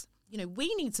us.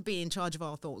 We need to be in charge of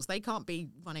our thoughts. They can't be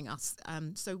running us.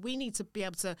 So we need to be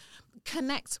able to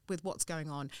connect with what's going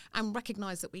on and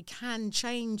recognize that we can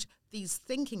change these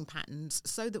thinking patterns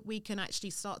so that we can actually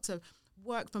start to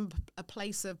work from a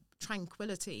place of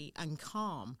tranquility and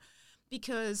calm.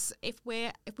 Because if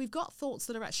we've got thoughts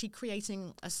that are actually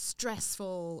creating a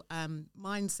stressful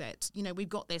mindset, we've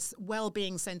got this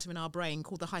well-being center in our brain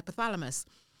called the hypothalamus.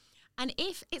 And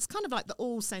if it's kind of like the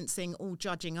all-sensing,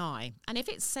 all-judging eye, and if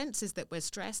it senses that we're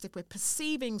stressed, if we're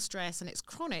perceiving stress and it's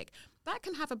chronic, that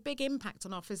can have a big impact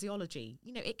on our physiology.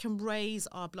 It can raise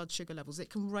our blood sugar levels.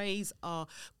 It can raise our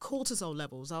cortisol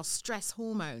levels, our stress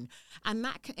hormone. And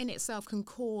that in itself can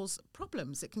cause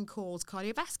problems. It can cause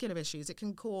cardiovascular issues. It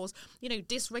can cause,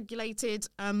 dysregulated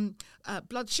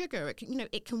blood sugar.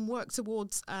 It can work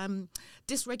towards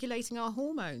dysregulating our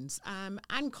hormones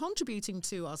and contributing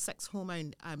to our sex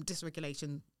hormone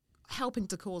dysregulation, helping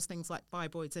to cause things like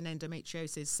fibroids and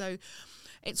endometriosis. So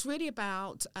it's really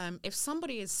about if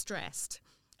somebody is stressed,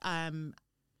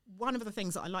 one of the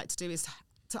things that I like to do is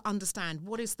to understand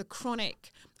what is the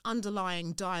chronic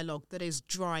underlying dialogue that is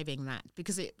driving that,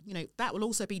 because that will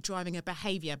also be driving a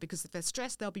behavior, because if they're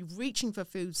stressed, they'll be reaching for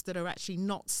foods that are actually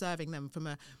not serving them from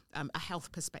a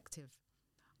health perspective.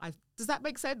 Does that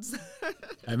make sense?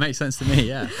 It makes sense to me,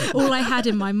 yeah. All I had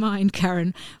in my mind,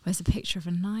 Karen, was a picture of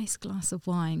a nice glass of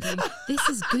wine going, this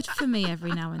is good for me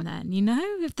every now and then.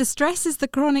 If the stress is the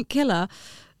chronic killer,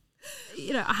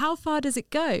 how far does it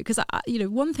go? Because,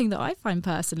 one thing that I find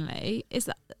personally is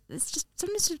that it's just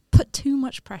sometimes to put too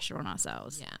much pressure on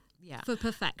ourselves for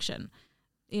perfection.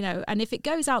 And if it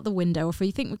goes out the window, or if we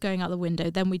think we're going out the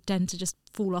window, then we tend to just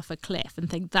fall off a cliff and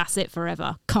think that's it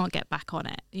forever, can't get back on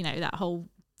it. That whole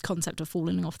concept of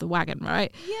falling off the wagon,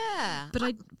 right? Yeah.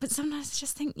 But sometimes I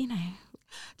just think, do you know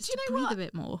breathe what? A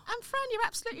bit more. And Fran, you're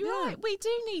absolutely right. We do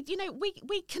need,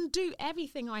 we can do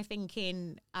everything, I think,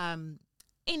 in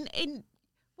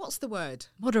what's the word?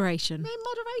 Moderation.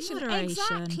 In moderation.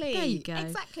 Exactly. There you go.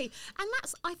 Exactly. And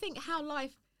that's, I think, how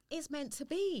life is meant to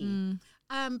be.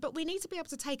 But we need to be able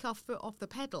to take our foot off the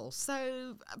pedal.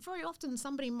 So very often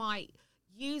somebody might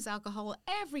use alcohol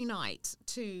every night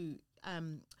to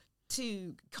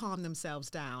calm themselves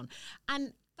down.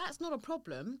 And that's not a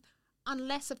problem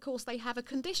unless, of course, they have a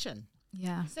condition.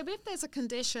 Yeah. So if there's a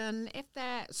condition, if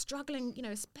they're struggling,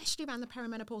 especially around the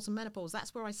perimenopause and menopause,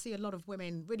 that's where I see a lot of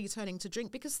women really turning to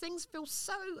drink because things feel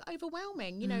so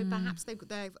overwhelming. Perhaps they're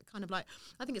kind of like,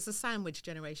 I think it's a sandwich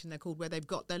generation they're called, where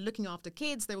they're looking after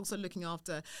kids, they're also looking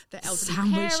after their elderly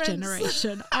parents. Sandwich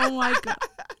generation. Oh my God.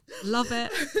 Love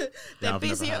it. They're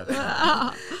busy.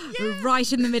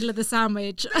 Right in the middle of the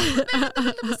sandwich.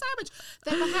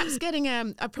 They're perhaps getting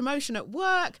a promotion at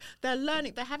work.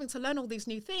 They're having to learn all these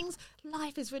new things.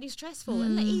 Life is really stressful,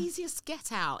 and the easiest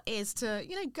get out is to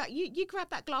you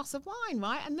grab that glass of wine,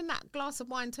 right, and then that glass of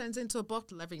wine turns into a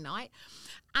bottle every night.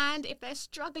 And if they're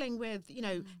struggling with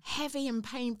heavy and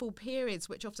painful periods,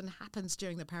 which often happens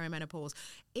during the perimenopause,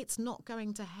 it's not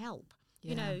going to help.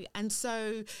 And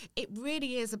so it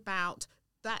really is about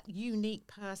that unique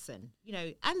person,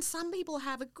 and some people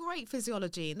have a great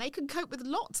physiology and they can cope with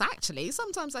lots, actually.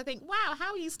 Sometimes I think, wow,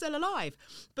 how are you still alive?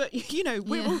 But,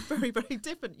 we're all very, very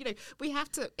different.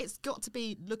 It's got to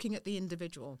be looking at the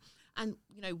individual. And,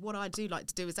 what I do like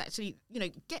to do is actually,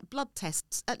 get blood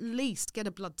tests, at least get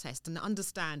a blood test and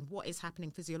understand what is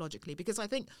happening physiologically. Because I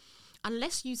think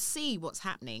unless you see what's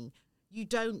happening, you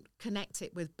don't connect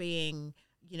it with being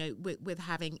with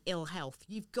having ill health.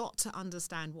 You've got to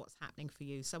understand what's happening for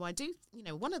you. So I do,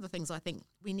 one of the things I think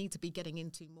we need to be getting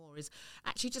into more is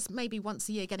actually just maybe once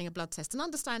a year getting a blood test and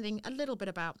understanding a little bit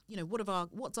about,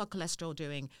 what's our cholesterol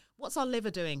doing? What's our liver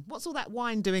doing? What's all that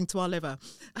wine doing to our liver?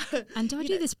 And do I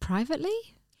do this privately?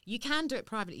 You can do it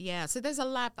privately, yeah. So there's a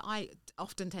lab that I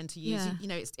often tend to use.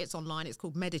 Yeah. It's online. It's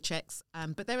called Medichecks.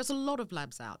 But there is a lot of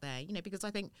labs out there, because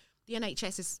I think the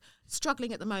NHS is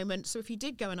struggling at the moment. So if you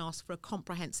did go and ask for a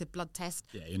comprehensive blood test,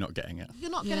 you're not getting it.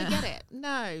 You're not going to get it.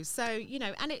 No. So,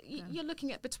 and you're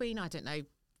looking at between, I don't know,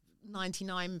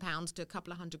 £99 to a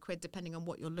couple of £100, depending on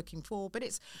what you're looking for. But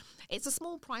it's a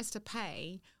small price to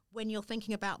pay when you're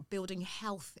thinking about building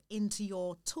health into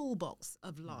your toolbox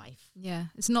of life. Yeah,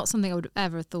 it's not something I would have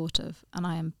ever thought of, and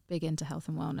I am big into health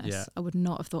and wellness. Yeah. I would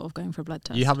not have thought of going for a blood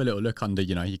test. You have a little look under,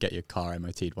 you get your car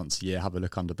MOT'd once a year, have a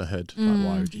look under the hood. Like,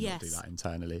 why would you not do that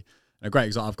internally? And a great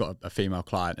example, I've got a female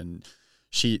client, and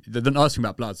the nice thing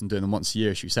about bloods and doing them once a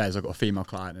year, she says, I've got a female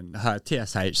client and her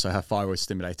TSH, so her thyroid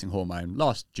stimulating hormone,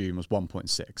 last June was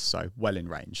 1.6, so well in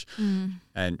range.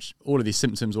 And all of these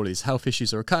symptoms, all of these health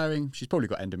issues are occurring. She's probably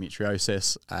got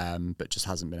endometriosis, but just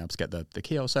hasn't been able to get the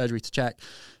keyhole surgery to check.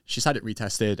 She's had it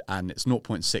retested and it's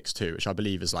 0.62, which I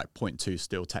believe is like 0.2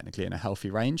 still technically in a healthy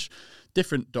range.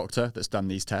 Different doctor that's done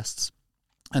these tests.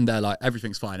 And they're like,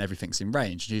 everything's fine, everything's in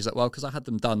range. And she's like, well, because I had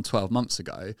them done 12 months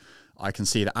ago, I can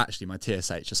see that actually my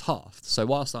TSH has halved. So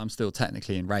whilst I'm still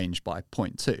technically in range by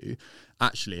 0.2,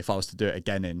 actually, if I was to do it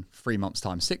again in 3 months'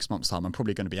 time, 6 months' time, I'm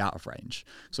probably going to be out of range.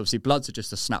 So obviously bloods are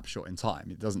just a snapshot in time.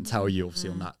 It doesn't tell you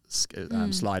obviously on that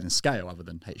sliding scale, other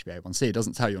than HbA1c, it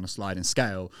doesn't tell you on a sliding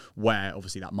scale where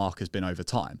obviously that marker's been over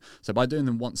time. So by doing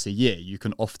them once a year, you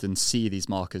can often see these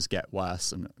markers get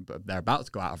worse and they're about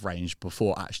to go out of range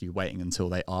before actually waiting until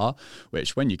they are,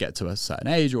 which when you get to a certain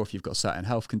age or if you've got certain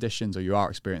health conditions or you are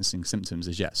experiencing symptoms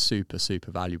is super,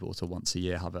 super valuable to once a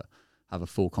year have a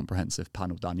full comprehensive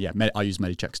panel done. Yeah, I use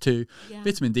Medichecks too. Yeah.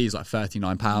 Vitamin D is like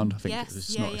 £39. I think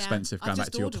it's not expensive, going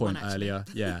back to your point earlier.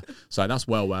 Yeah, so that's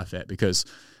well worth it because,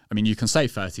 I mean, you can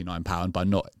save £39 by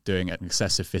not doing an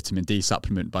excessive vitamin D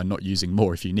supplement, by not using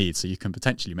more if you need. So you can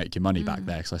potentially make your money back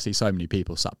there because I see so many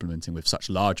people supplementing with such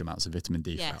large amounts of vitamin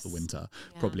D throughout the winter,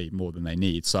 probably more than they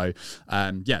need. So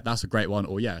that's a great one.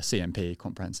 Or CMP,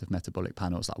 comprehensive metabolic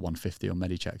panel, it's like 150 on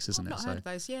Medichecks, isn't it? I've not heard of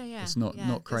those. It's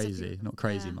not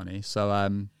crazy money.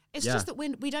 So it's just that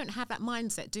we don't have that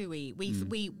mindset, do we?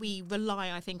 We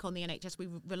rely, I think, on the NHS. We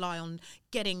rely on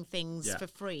getting things for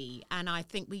free, and I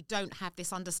think we don't have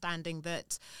this understanding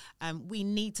that we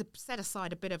need to set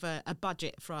aside a bit of a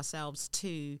budget for ourselves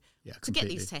to get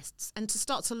these tests and to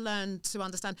start to learn to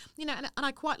understand. And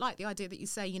I quite like the idea that you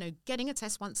say, getting a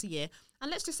test once a year. And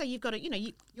let's just say you've got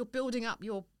you're building up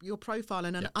your profile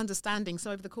and an understanding.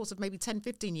 So over the course of maybe 10,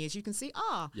 15 years, you can see,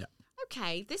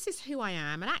 okay, this is who I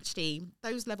am. And actually,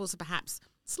 those levels are perhaps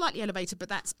slightly elevated, but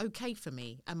that's okay for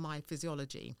me and my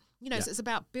physiology. So it's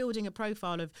about building a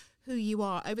profile of who you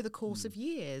are over the course of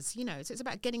years, so it's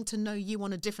about getting to know you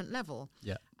on a different level.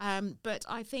 But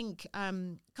I think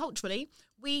culturally,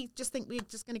 we just think we're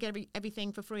just going to get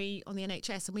everything for free on the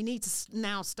NHS, and we need to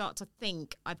now start to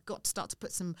think, I've got to start to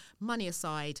put some money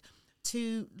aside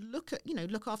to look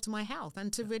after my health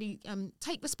and to really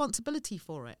take responsibility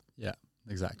for it. Yeah.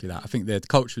 Exactly that. I think that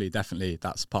culturally, definitely,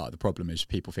 that's part of the problem is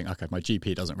people think, okay, if my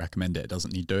GP doesn't recommend it, it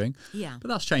doesn't need doing. Yeah. But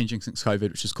that's changing since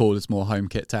COVID, which is cool. It's more home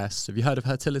kit tests. Have you heard of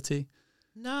Fertility?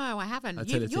 No, I haven't.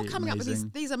 Fertility, You're coming amazing. up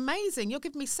with these amazing. You're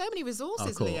giving me so many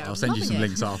resources, Oh, cool. Leo. I'll send you some Loving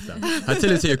it. links after.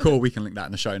 Fertility are cool. We can link that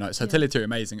in the show notes. Fertility are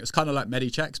amazing. It's kind of like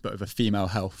Medichecks, but with a female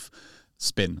health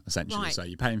spin, essentially. Right. So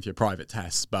you're paying for your private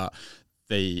tests, but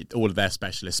all of their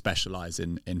specialists specialize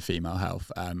in female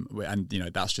health, and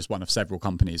that's just one of several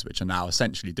companies which are now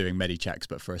essentially doing Medichecks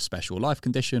but for a special life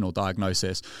condition or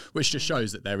diagnosis, which just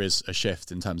shows that there is a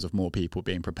shift in terms of more people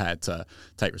being prepared to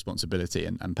take responsibility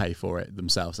and pay for it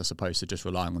themselves as opposed to just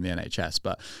relying on the NHS.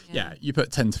 But you put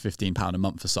 £10 to £15 a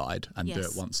month aside and do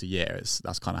it once a year.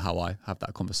 That's kind of how I have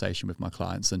that conversation with my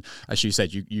clients. And as you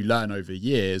said, you learn over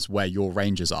years where your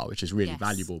ranges are, which is really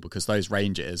valuable, because those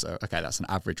ranges are, okay, that's an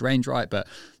average range, right? But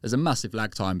there's a massive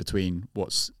lag time between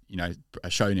what's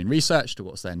shown in research to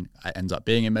what's then ends up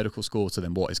being in medical school to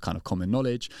then what is kind of common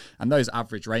knowledge. And those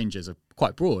average ranges are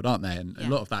quite broad, aren't they? And a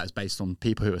lot of that is based on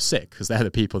people who are sick, because they're the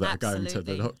people that are going to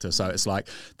the doctor. So it's like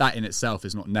that in itself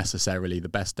is not necessarily the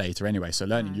best data anyway. So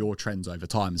learning your trends over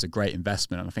time is a great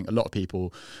investment. And I think a lot of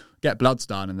people get bloods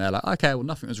done and they're like, okay, well,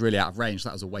 nothing was really out of range.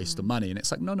 That was a waste of money. And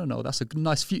it's like, no, that's a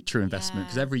nice future investment,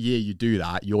 because every year you do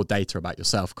that, your data about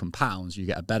yourself compounds. You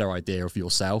get a better idea of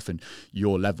yourself and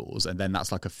your levels. And then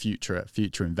that's like a future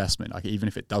investment. Like even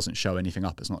if it doesn't show anything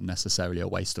up, it's not necessarily a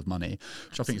waste of money,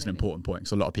 which I think is an important point,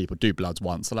 because a lot of people do bloods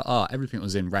once. They're like, everything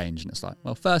was in range. And it's like,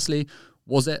 well, firstly,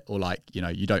 was it? Or like,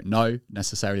 you don't know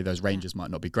necessarily, those ranges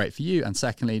might not be great for you. And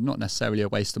secondly, not necessarily a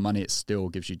waste of money. It still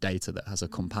gives you data that has a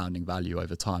compounding value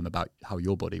over time about how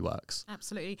your body works.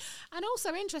 Absolutely. And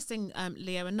also interesting,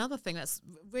 Leo, another thing that's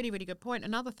really, really good point.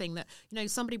 Another thing that,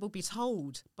 somebody will be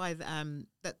told by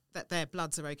that their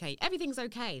bloods are okay. Everything's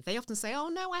okay. They often say, oh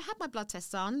no, I had my blood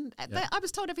test done. I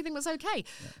was told everything was okay.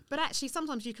 But actually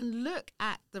sometimes you can look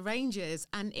at the ranges,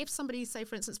 and if somebody, say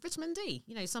for instance, vitamin D,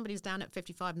 somebody's down at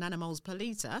 55 nanomoles per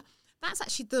litre, that's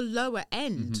actually the lower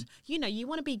end. You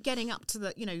want to be getting up to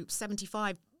the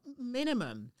 75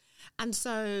 minimum. And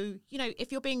so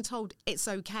if you're being told it's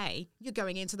okay, you're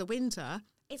going into the winter,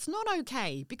 it's not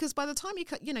okay, because by the time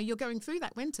you're going through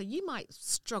that winter, you might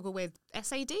struggle with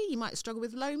SAD, you might struggle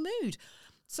with low mood.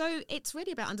 So it's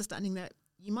really about understanding that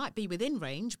you might be within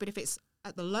range, but if it's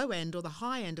at the low end or the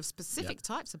high end of specific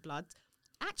types of blood,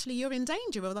 actually you're in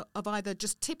danger of either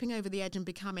just tipping over the edge and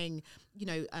becoming,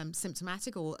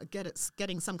 symptomatic, or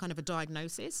getting some kind of a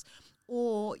diagnosis,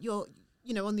 or you're,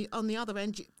 on the other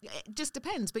end. It just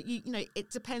depends, but it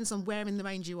depends on where in the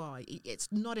range you are. It's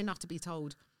not enough to be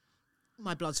told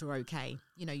my bloods are okay.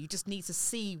 You just need to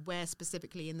see where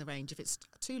specifically in the range. If it's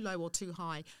too low or too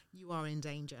high, you are in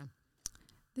danger.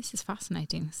 This is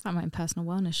fascinating. It's like my own personal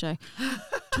wellness show.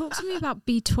 Talk to me about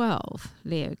B12,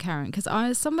 Leo, Karen, because I,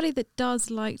 as somebody that does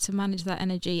like to manage that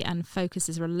energy and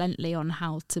focuses relentlessly on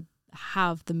how to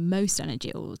have the most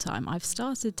energy all the time, I've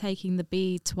started taking the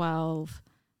B12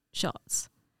 shots.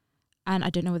 And I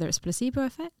don't know whether it's a placebo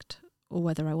effect or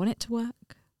whether I want it to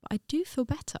work, but I do feel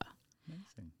better.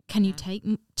 Amazing. Can you take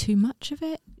too much of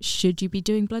it? Should you be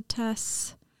doing blood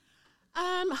tests?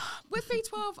 With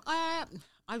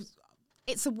B12,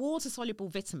 it's a water-soluble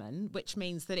vitamin, which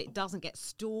means that it doesn't get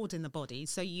stored in the body.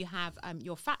 So you have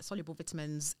your fat-soluble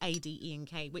vitamins, A, D, E, and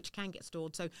K, which can get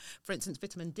stored. So, for instance,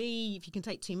 vitamin D, if you can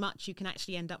take too much, you can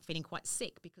actually end up feeling quite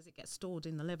sick because it gets stored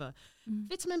in the liver.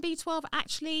 Vitamin B12,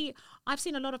 actually, I've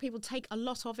seen a lot of people take a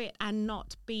lot of it and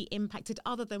not be impacted,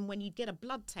 other than when you get a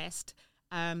blood test,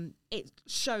 it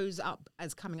shows up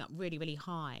as coming up really, really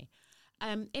high.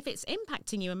 If it's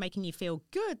impacting you and making you feel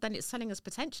good, then it's telling us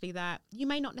potentially that you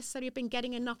may not necessarily have been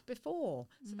getting enough before.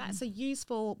 So that's a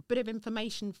useful bit of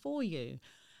information for you.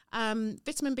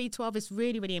 Vitamin B12 is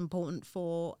really, really important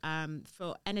for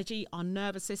energy, our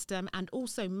nervous system, and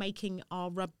also making our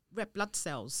red blood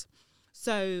cells.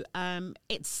 So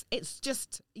it's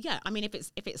just,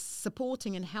 if it's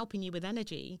supporting and helping you with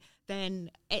energy, then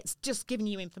it's just giving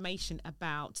you information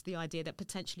about the idea that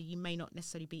potentially you may not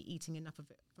necessarily be eating enough of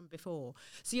it from before.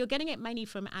 So you're getting it mainly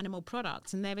from animal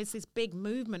products, and there is this big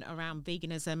movement around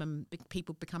veganism and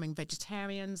people becoming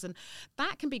vegetarians, and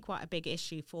that can be quite a big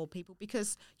issue for people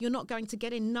because you're not going to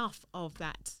get enough of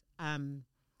that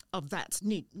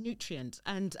nutrient,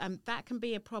 and that can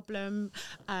be a problem.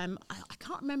 I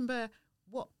can't remember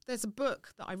there's a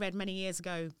book that I read many years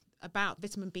ago about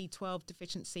vitamin B12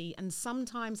 deficiency, and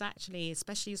sometimes actually,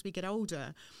 especially as we get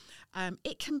older,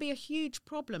 it can be a huge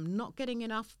problem not getting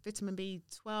enough vitamin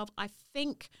B12. I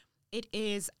think it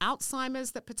is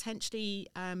Alzheimer's that potentially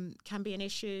can be an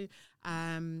issue.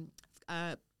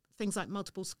 Things like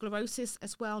multiple sclerosis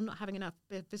as well, not having enough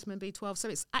vitamin B12. So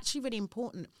it's actually really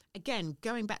important, again,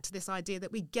 going back to this idea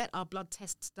that we get our blood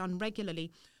tests done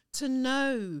regularly to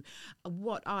know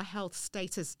what our health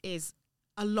status is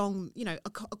along,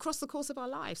 across the course of our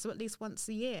life. So at least once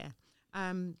a year.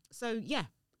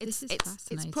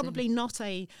 It's probably not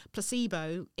a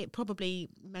placebo. It probably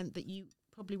meant that you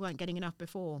probably weren't getting enough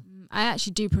before. I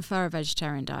actually do prefer a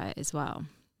vegetarian diet as well.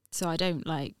 So I don't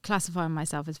classify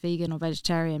myself as vegan or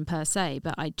vegetarian per se,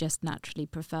 but I just naturally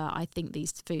I think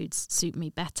these foods suit me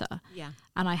better. Yeah.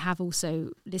 And I have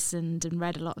also listened and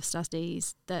read a lot of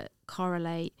studies that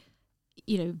correlate,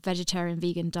 vegetarian,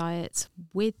 vegan diets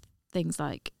with things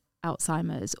like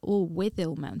Alzheimer's or with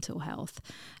ill mental health.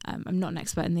 I'm not an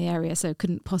expert in the area, so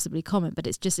couldn't possibly comment, but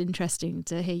it's just interesting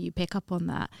to hear you pick up on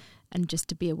that and just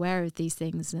to be aware of these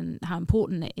things and how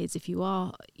important it is if you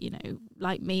are,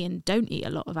 like me and don't eat a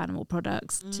lot of animal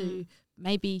products to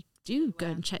maybe do go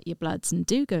and check your bloods and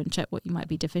do go and check what you might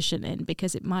be deficient in,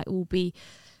 because it might all be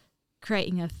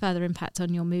creating a further impact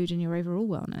on your mood and your overall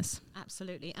wellness.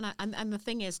 Absolutely. And the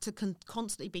thing is to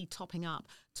constantly be topping up,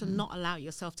 to not allow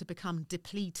yourself to become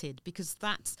depleted, because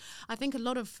I think a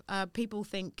lot of people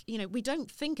think, we don't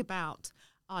think about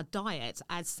our diet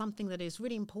as something that is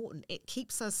really important. It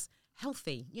keeps us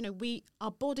healthy.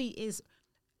 Our body is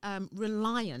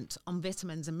reliant on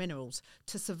vitamins and minerals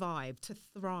to survive, to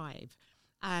thrive.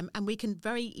 And we can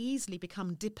very easily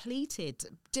become depleted.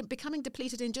 Becoming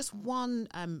depleted in just one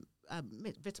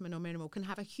vitamin or mineral can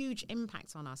have a huge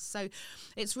impact on us. So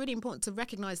it's really important to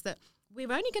recognize that we're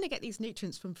only going to get these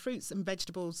nutrients from fruits and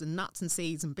vegetables and nuts and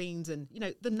seeds and beans and,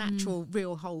 the natural,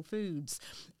 real whole foods.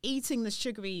 Eating the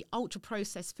sugary,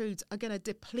 ultra-processed foods are going to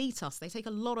deplete us. They take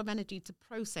a lot of energy to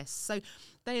process. So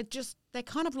they're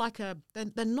kind of like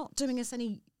they're not doing us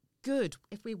any good.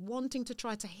 If we're wanting to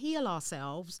try to heal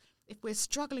ourselves, if we're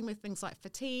struggling with things like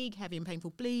fatigue, heavy and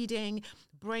painful bleeding,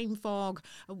 brain fog,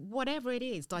 whatever it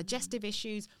is, digestive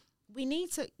issues, we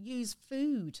need to use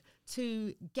food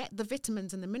to get the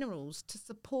vitamins and the minerals to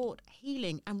support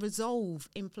healing and resolve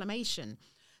inflammation.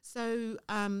 So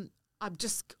I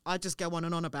just go on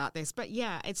and on about this, but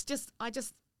yeah, it's just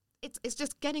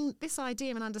getting this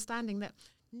idea and understanding that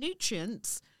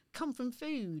nutrients come from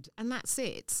food, and that's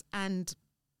it. And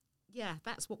yeah,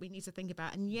 that's what we need to think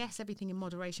about. And yes, everything in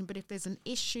moderation. But if there's an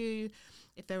issue,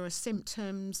 if there are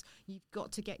symptoms, you've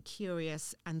got to get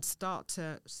curious and start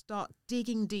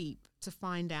digging deep to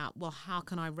find out, well, how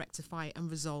can I rectify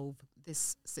and resolve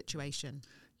this situation?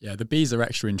 Yeah, the Bs are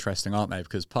extra interesting, aren't they?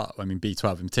 Because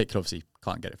B12 in particular, obviously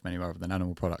can't get it from anywhere other than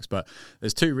animal products. But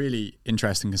there's two really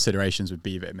interesting considerations with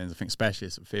B vitamins. I think especially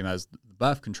as females, the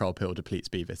birth control pill depletes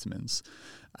B vitamins.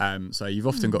 So you've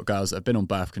often got girls that have been on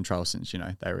birth control since,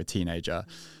 they were a teenager.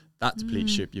 That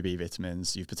depletes your B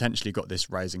vitamins. You've potentially got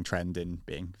this rising trend in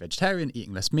being vegetarian,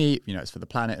 eating less meat. It's for the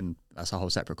planet, and that's a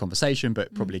whole separate conversation,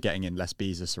 but probably getting in less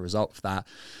Bs as a result of that.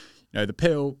 The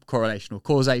pill, correlation or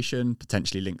causation,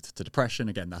 potentially linked to depression.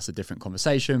 Again, that's a different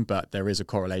conversation, but there is a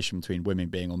correlation between women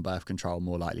being on birth control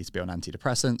more likely to be on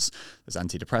antidepressants. As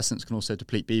antidepressants can also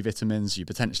deplete B vitamins. You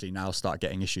potentially now start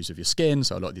getting issues with your skin.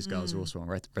 So a lot of these girls are also on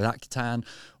Roaccutane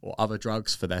or other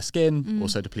drugs for their skin,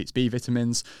 also depletes B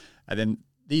vitamins. And then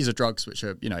these are drugs which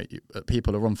are,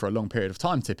 people are on for a long period of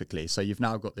time typically. So you've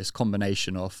now got this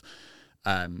combination of,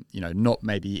 not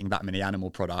maybe eating that many animal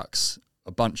products,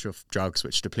 a bunch of drugs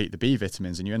which deplete the B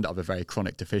vitamins, and you end up with a very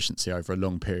chronic deficiency over a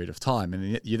long period of time.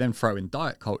 And you then throw in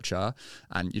diet culture,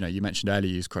 and you mentioned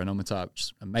earlier use Chronometer, which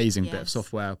is an amazing bit of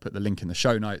software. I'll put the link in the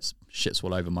show notes. Shit's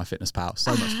all over MyFitnessPal,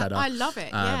 so much better. I love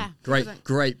it.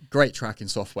 Great tracking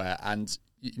software. And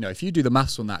if you do the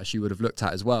maths on that, as you would have looked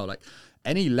at as well, like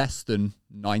any less than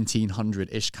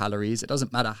 1900-ish calories, it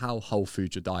doesn't matter how whole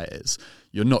food your diet is,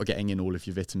 you're not getting in all of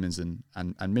your vitamins and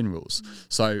minerals.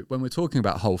 So when we're talking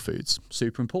about whole foods,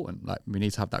 super important. Like, we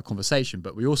need to have that conversation,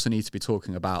 but we also need to be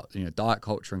talking about, diet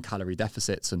culture and calorie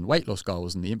deficits and weight loss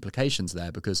goals and the implications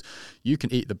there, because you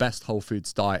can eat the best whole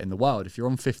foods diet in the world. If you're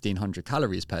on 1500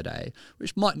 calories per day,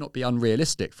 which might not be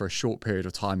unrealistic for a short period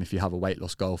of time if you have a weight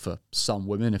loss goal for some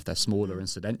women, if they're smaller and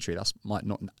sedentary, that might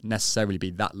not necessarily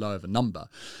be that low of a number. number.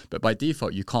 But by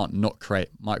default, you can't not create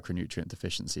micronutrient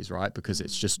deficiencies, right? Because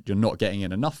it's just, you're not getting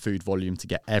in enough food volume to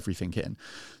get everything in.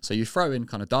 So you throw in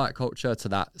kind of diet culture to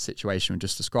that situation we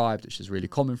just described, which is really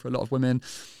common for a lot of women.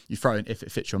 You throw in if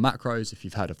it fits your macros, if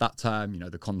you've heard of that term,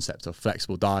 the concept of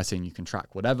flexible dieting, you can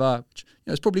track whatever, which,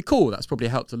 it's probably cool. That's probably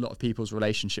helped a lot of people's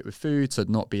relationship with food to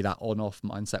not be that on-off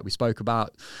mindset we spoke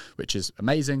about, which is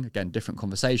amazing. Again, different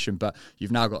conversation, but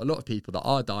you've now got a lot of people that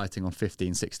are dieting on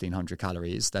 1,500-1,600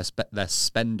 calories. They're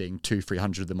spending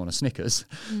 200-300 of them on a Snickers.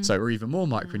 So we're even more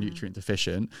micronutrient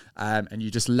deficient. And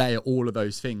you just layer all of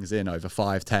those things in over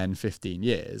 5, 10, 15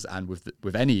 years. And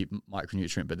with any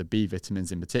micronutrient, but the B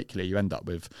vitamins in particular, you end up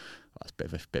with, it's a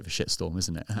bit of a shitstorm,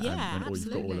 isn't it? Yeah, when absolutely.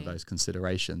 you've got all of those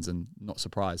considerations, and not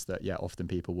surprised that often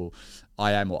people will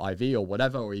IM or IV or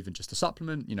whatever, or even just a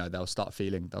supplement, they'll start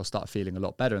feeling a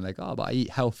lot better, and they go, oh, but I eat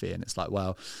healthy. And it's like,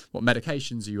 well, what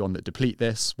medications are you on that deplete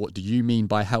this? What do you mean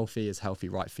by healthy? Is healthy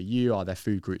right for you? Are there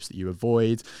food groups that you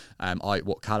avoid?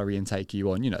 What calorie intake are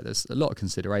you on? There's a lot of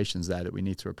considerations there that we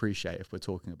need to appreciate if we're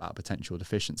talking about potential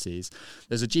deficiencies.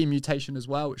 There's a gene mutation as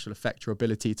well, which will affect your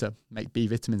ability to make B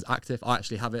vitamins active. I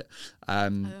actually have it.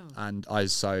 You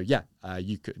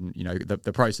could,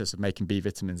 the process of making B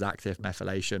vitamins active,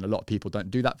 methylation, a lot of people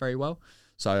don't do that very well.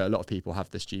 So a lot of people have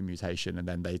this gene mutation, and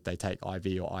then they take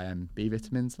IV or IM B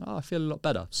vitamins. I feel a lot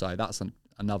better. So that's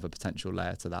another potential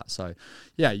layer to that. So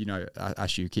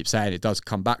as you keep saying, it does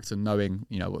come back to knowing,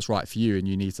 what's right for you, and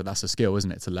you need to, that's a skill,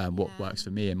 isn't it, to learn what works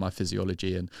for me and my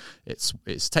physiology. And it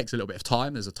takes a little bit of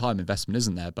time. There's a time investment,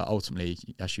 isn't there? But ultimately,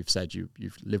 as you've said,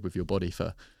 you've lived with your body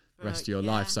for rest of your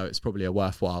life, so it's probably a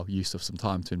worthwhile use of some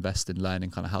time to invest in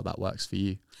learning kind of how that works for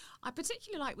you. I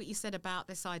particularly like what you said about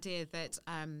this idea that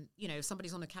if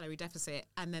somebody's on a calorie deficit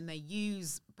and then they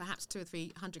use perhaps 200 or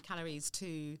 300 calories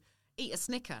to eat a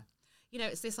Snicker.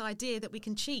 It's this idea that we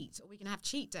can cheat, or we can have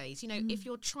cheat days. If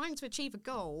you're trying to achieve a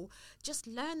goal, just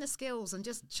learn the skills and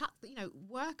just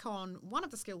work on one of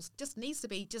the skills. Just needs to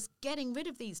be just getting rid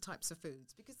of these types of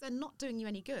foods, because they're not doing you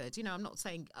any good. I'm not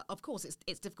saying, of course,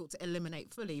 it's difficult to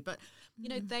eliminate fully, but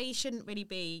they shouldn't really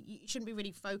be. You shouldn't be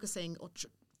really focusing or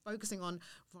focusing on,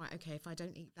 right, okay, if I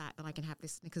don't eat that, then I can have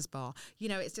this Snickers bar.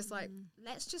 It's just like,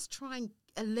 let's just try and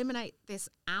eliminate this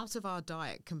out of our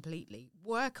diet completely.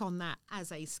 Work on that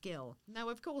as a skill. Now,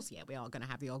 of course, we are going to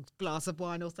have the odd glass of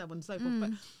wine or so on and so forth. But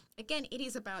again, it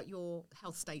is about your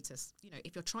health status.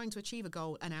 If you're trying to achieve a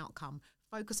goal, an outcome,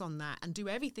 focus on that and do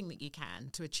everything that you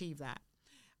can to achieve that.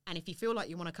 And if you feel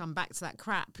like you want to come back to that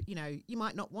crap, you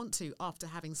might not want to after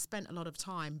having spent a lot of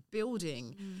time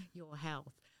building your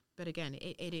health. But again,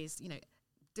 it is,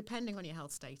 depending on your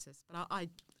health status. But I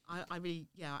really,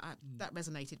 that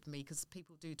resonated for me, because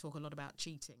people do talk a lot about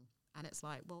cheating, and it's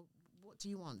like, well, what do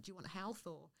you want? Do you want health,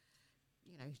 or,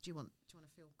 do you want to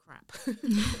feel crap?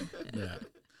 Yeah.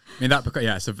 I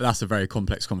mean, so that's a very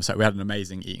complex conversation. We had an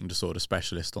amazing eating disorder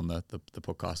specialist on the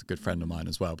podcast, a good friend of mine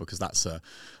as well, because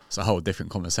it's a whole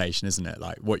different conversation, isn't it?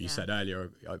 Like what you said earlier,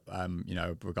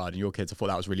 regarding your kids, I thought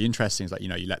that was really interesting. It's like,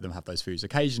 you let them have those foods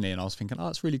occasionally, and I was thinking, oh,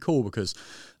 it's really cool, because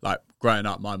like growing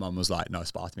up, my mum was like, no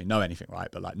aspartame, no anything, right?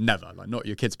 But like never, like not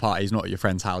your kids' parties, not at your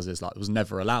friends' houses, like was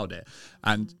never allowed it.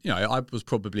 And, I was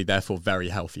probably therefore very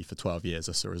healthy for 12 years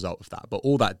as a result of that. But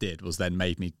all that did was then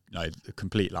made me, the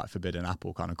complete like forbidden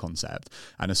apple kind of concept.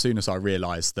 And as soon as I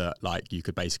realized that like you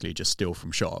could basically just steal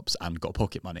from shops and got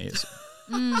pocket money,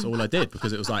 that's all I did,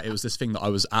 because it was this thing that I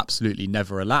was absolutely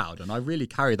never allowed. And I really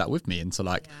carried that with me into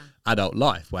like adult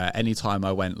life, where anytime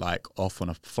I went like off on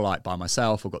a flight by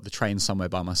myself or got the train somewhere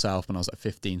by myself when I was like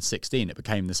 15, 16, it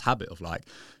became this habit of like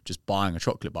just buying a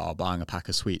chocolate bar, buying a pack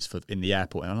of sweets in the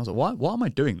airport. And I was like, why am I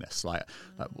doing this? Like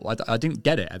I didn't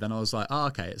get it. And then I was like, oh,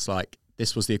 okay, it's like,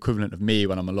 this was the equivalent of me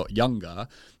when I'm a lot younger,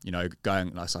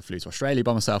 going, like, so I flew to Australia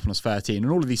by myself when I was 13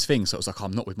 and all of these things. So it was like,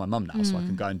 I'm not with my mum now, so I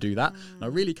can go and do that. And I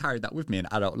really carried that with me in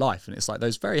adult life. And it's like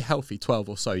those very healthy 12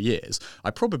 or so years, I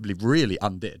probably really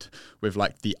undid with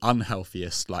like the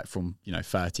unhealthiest, like from,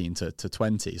 13 to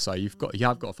 20. So you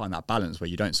have got to find that balance where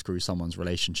you don't screw someone's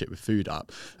relationship with food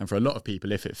up. And for a lot of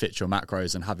people, if it fits your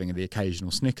macros and having the occasional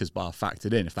Snickers bar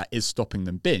factored in, if that is stopping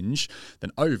them binge,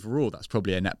 then overall that's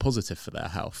probably a net positive for their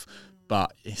health.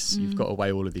 But you've got to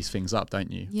weigh all of these things up,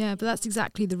 don't you? Yeah, but that's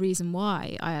exactly the reason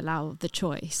why I allow the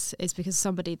choice, is because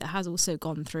somebody that has also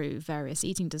gone through various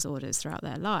eating disorders throughout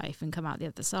their life and come out the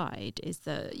other side, is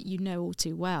that all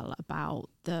too well about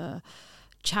the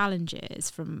challenges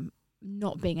from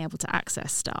not being able to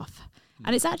access stuff.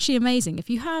 And it's actually amazing. If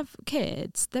you have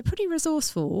kids, they're pretty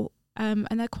resourceful and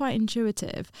they're quite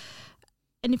intuitive.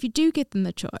 And if you do give them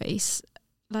the choice,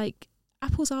 like,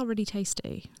 apples are really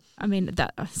tasty. I mean,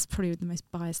 that's probably the most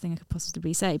biased thing I could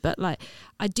possibly say, but like,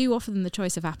 I do offer them the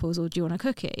choice of apples, or do you want a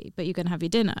cookie, but you're going to have your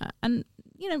dinner. And,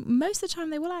 you know, most of the time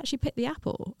they will actually pick the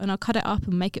apple, and I'll cut it up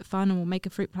and make it fun, and we'll make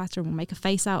a fruit platter, and we'll make a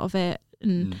face out of it.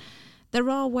 And there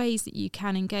are ways that you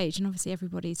can engage, and obviously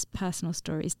everybody's personal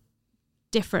story is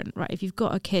different, right? If you've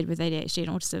got a kid with ADHD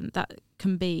and autism, that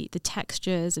can be the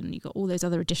textures, and you've got all those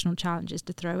other additional challenges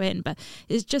to throw in, but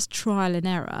it's just trial and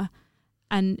error.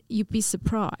 And you'd be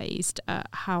surprised at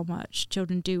how much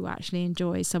children do actually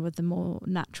enjoy some of the more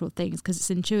natural things, because it's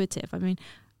intuitive. I mean,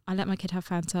 I let my kid have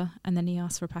Fanta, and then he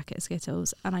asked for a packet of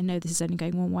Skittles, and I know this is only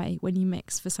going one way. When you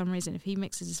mix, for some reason, if he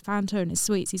mixes his Fanta and his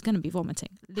sweets, he's going to be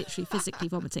vomiting, literally physically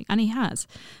vomiting. And he has,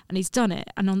 and he's done it.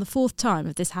 And on the 4th time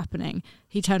of this happening,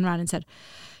 he turned around and said,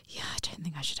 yeah, I don't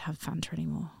think I should have Fanta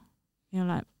anymore. You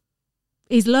know, like,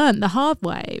 he's learned the hard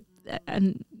way.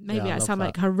 And maybe I sound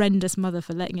like a horrendous mother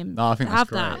for letting him have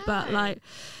that, but like,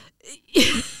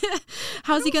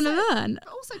 how's he going to learn?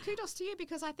 Also, kudos to you,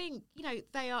 because I think, you know,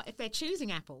 if they're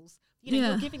choosing apples, you know,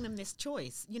 you're giving them this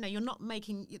choice. You know, you're not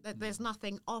making, there's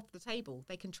nothing off the table.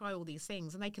 They can try all these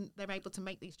things, and they're able to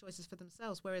make these choices for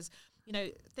themselves. Whereas, you know,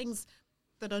 things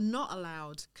that are not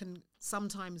allowed can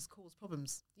sometimes cause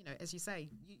problems. You know, as you say,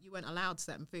 you weren't allowed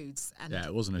certain foods. And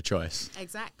it wasn't a choice.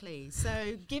 Exactly.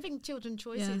 So giving children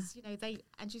choices, you know, they,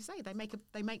 as you say, they make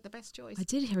the best choice. I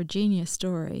did hear a genius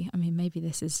story. I mean, maybe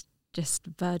this is just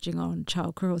verging on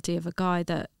child cruelty, of a guy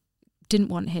that didn't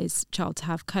want his child to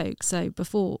have Coke. So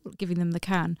before giving them the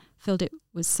can, filled it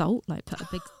with salt, like put a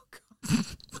big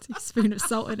teaspoon of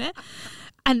salt in it.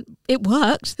 And it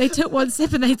worked. They took one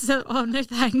sip and they said, oh, no,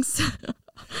 thanks.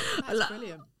 That's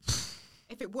brilliant.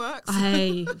 If it works.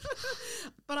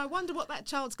 But I wonder what that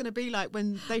child's going to be like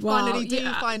when they finally do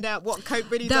find out what Coke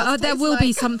really does. There will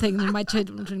be something when my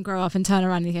children grow up and turn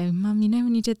around and go, Mum, you know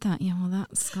when you did that? Yeah, well,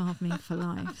 that scarred me for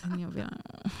life. And you'll be like,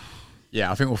 oh. Yeah,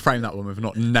 I think we'll frame that one with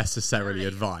not necessarily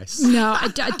advice. No, I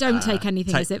don't take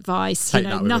anything as advice. You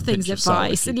know, nothing's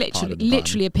advice.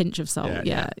 Literally a pinch of salt.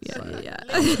 Yeah.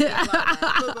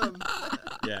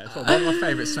 Yeah, it's one of my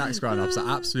favourite snacks growing up.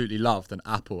 I absolutely loved an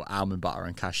apple, almond butter,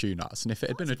 and cashew nuts. And if it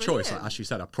had been a choice, like, as you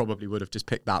said, I probably would have just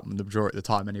picked that the majority of the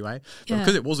time anyway. But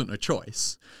because it wasn't a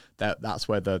choice, that's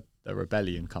where the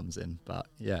rebellion comes in. But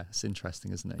yeah, it's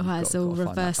interesting, isn't it? Oh, it's all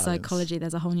reverse psychology.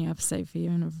 There's a whole new episode for you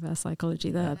in reverse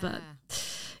psychology there. But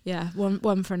yeah,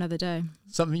 one for another day.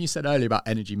 Something you said earlier about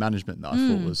energy management that I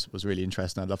thought was really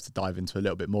interesting. I'd love to dive into a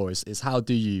little bit more. Is how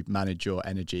do you manage your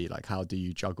energy? Like, how do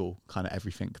you juggle kind of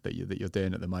everything that you're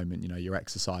doing at the moment? You know, you're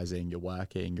exercising, you're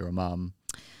working, you're a mum.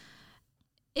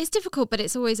 It's difficult, but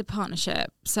it's always a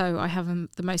partnership. So I have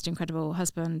the most incredible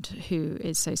husband who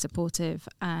is so supportive,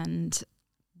 and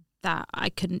that I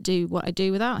couldn't do what I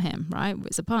do without him, right?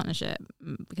 It's a partnership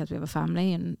because we have a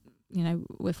family, and, you know,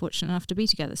 we're fortunate enough to be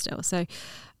together still. So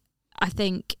I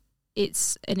think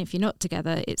and if you're not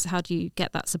together, it's how do you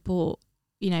get that support,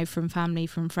 you know, from family,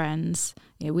 from friends.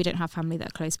 You know, we don't have family that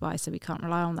are close by, so we can't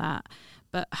rely on that.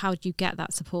 But how do you get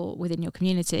that support within your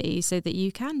community so that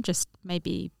you can just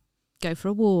maybe go for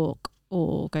a walk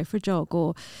or go for a jog,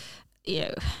 or, you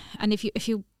know, and if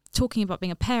you're talking about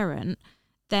being a parent,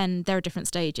 then there are different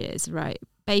stages, right?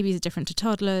 Babies are different to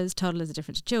toddlers are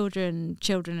different to children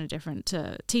are different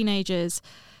to teenagers.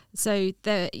 So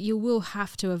you will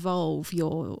have to evolve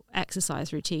your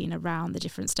exercise routine around the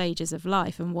different stages of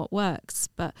life and what works.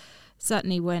 But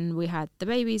certainly when we had the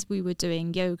babies, we were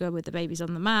doing yoga with the babies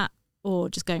on the mat, or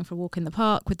just going for a walk in the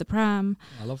park with the pram.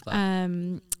 I love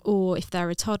that. Or if they're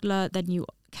a toddler, then you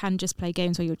can just play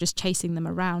games where you're just chasing them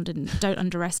around, and don't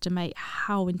underestimate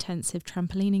how intensive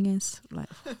trampolining is. Like,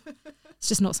 it's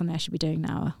just not something I should be doing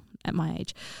now at my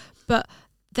age. But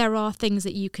there are things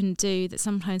that you can do that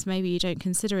sometimes maybe you don't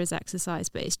consider as exercise,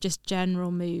 but it's just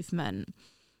general movement.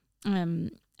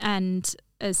 And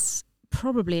as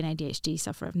probably an ADHD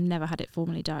sufferer, I've never had it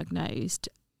formally diagnosed.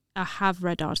 I have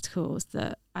read articles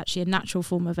that actually a natural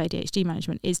form of ADHD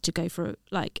management is to go for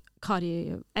like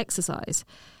cardio exercise.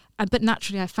 But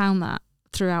naturally I found that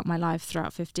throughout my life,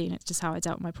 throughout 15, it's just how I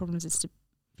dealt with my problems, is to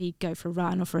go for a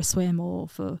run or for a swim or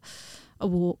for a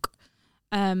walk.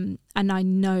 And I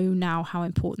know now how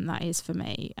important that is for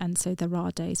me. And so there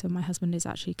are days when my husband is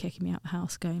actually kicking me out the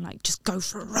house going like, just go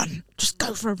for a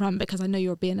run, because I know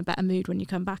you'll be in a better mood when you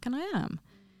come back. And I am.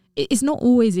 It's not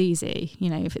always easy, you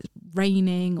know, if it's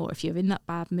raining or if you're in that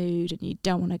bad mood and you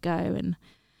don't want to go.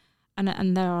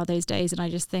 And there are those days, and I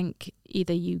just think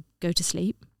either you go to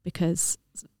sleep, because,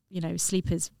 you know,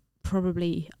 sleep is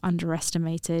probably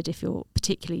underestimated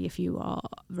particularly if you are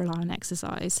relying on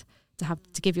exercise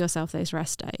to give yourself those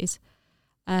rest days.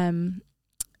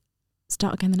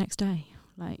 Start again the next day.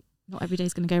 Like, not every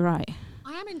day's going to go right.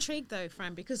 I am intrigued though,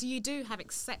 Fran, because you do have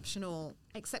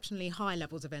exceptionally high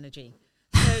levels of energy.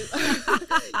 So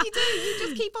you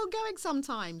just keep on going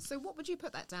sometimes. So what would you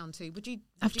put that down to?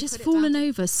 I've just fallen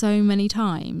over so many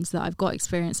times that I've got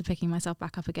experience of picking myself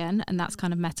back up again, and that's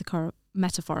kind of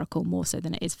metaphorical more so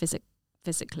than it is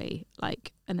physically,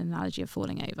 like an analogy of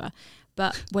falling over.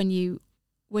 But when you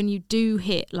do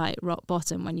hit like rock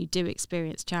bottom, when you do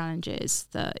experience challenges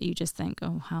that you just think,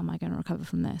 oh, how am I going to recover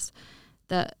from this?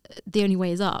 That the only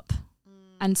way is up.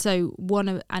 And so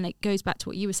and it goes back to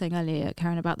what you were saying earlier,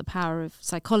 Karen, about the power of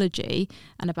psychology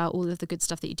and about all of the good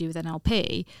stuff that you do with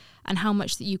NLP and how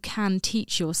much that you can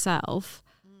teach yourself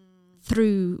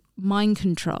through mind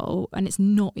control. And it's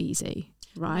not easy,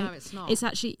 right? No, it's not. It's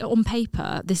actually, on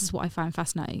paper, this is what I find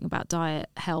fascinating about diet,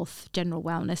 health, general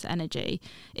wellness, energy,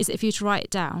 is if you were to write it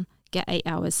down, get 8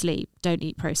 hours sleep, don't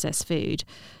eat processed food,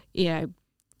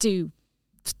 do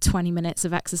 20 minutes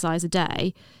of exercise a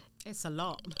day. It's a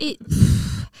lot.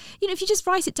 If you just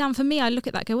write it down, for me, I look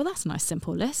at that and go, well, that's a nice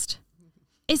simple list.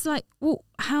 It's like, well,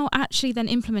 how actually then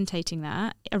implementing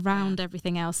that around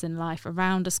everything else in life,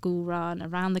 around a school run,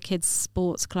 around the kids'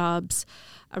 sports clubs,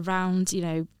 around,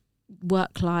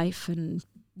 work life and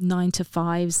 9 to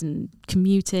 5s and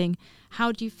commuting.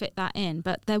 How do you fit that in?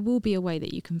 But there will be a way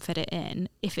that you can fit it in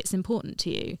if it's important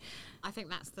to you. I think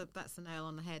that's the nail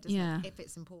on the head, isn't it? If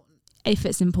it's important. If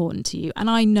it's important to you. And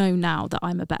I know now that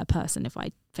I'm a better person if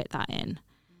I fit that in.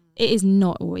 It is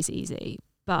not always easy,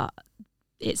 but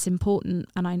it's important,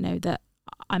 and I know that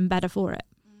I'm better for it.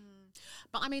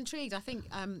 But I'm intrigued. I think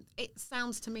it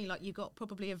sounds to me like you've got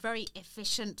probably a very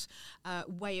efficient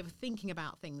way of thinking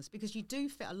about things, because you do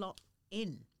fit a lot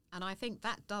in. And I think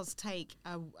that does take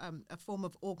a form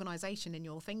of organisation in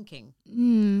your thinking.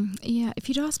 Yeah, if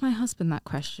you'd ask my husband that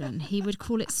question, he would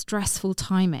call it stressful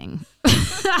timing.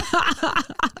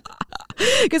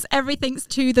 Because everything's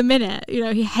to the minute.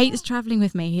 He hates travelling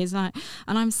with me. He's like,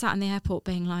 and I'm sat in the airport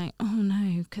being like, oh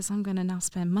no, because I'm going to now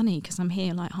spend money because I'm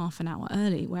here like half an hour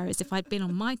early. Whereas if I'd been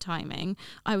on my timing,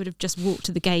 I would have just walked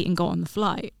to the gate and got on the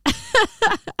flight.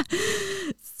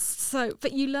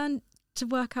 But you learn to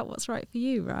work out what's right for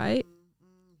you, right?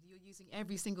 You're using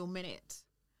every single minute.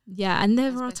 Yeah, and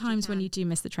there are times when you do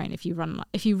miss the train if you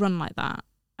run like that,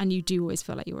 and you do always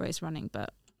feel like you're always running.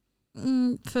 But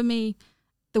for me,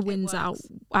 the wins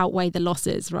outweigh the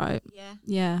losses, right?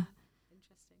 Yeah.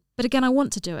 Interesting. But again, I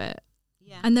want to do it.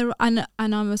 Yeah. And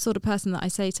I'm a sort of person that I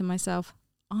say to myself,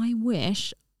 I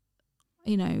wish,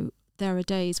 there are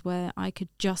days where I could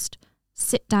just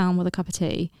sit down with a cup of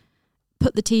tea,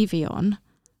 put the TV on,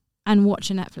 and watch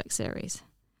a Netflix series.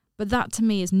 But that to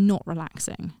me is not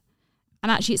relaxing.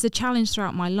 And actually it's a challenge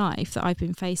throughout my life that I've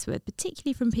been faced with,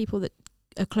 particularly from people that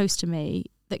are close to me,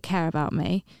 that care about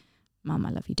me. Mum,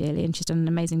 I love you dearly, and she's done an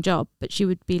amazing job. But she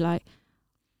would be like,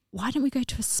 why don't we go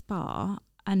to a spa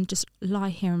and just lie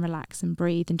here and relax and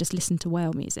breathe and just listen to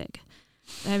whale music?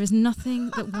 There is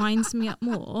nothing that winds me up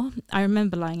more. I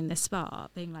remember lying in this spa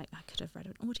being like, I could have read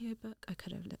an audiobook, I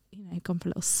could have gone for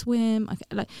a little swim.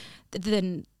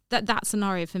 Then that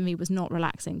scenario for me was not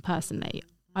relaxing personally.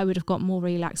 I would have got more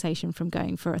relaxation from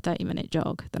going for a 30-minute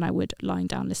jog than I would lying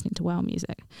down listening to whale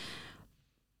music.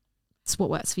 It's what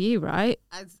works for you, right?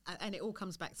 And it all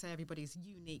comes back to everybody's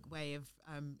unique way of,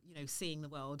 seeing the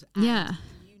world. And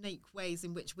unique ways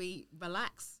in which we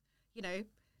relax.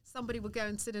 Somebody would go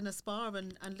and sit in a spa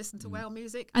and listen to whale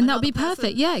music, and that would be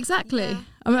perfect. Yeah, exactly. Yeah,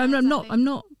 I'm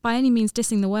not by any means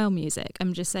dissing the whale music.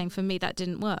 I'm just saying for me that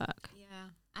didn't work.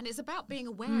 And it's about being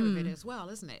aware of it as well,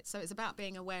 isn't it? So it's about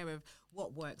being aware of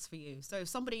what works for you. So if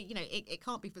somebody, it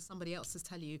can't be for somebody else to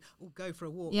tell you, go for a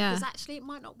walk. Yeah. Because actually it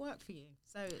might not work for you.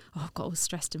 So I've got all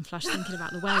stressed and flushed thinking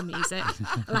about the whale music.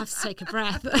 I'll have to take a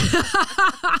breath.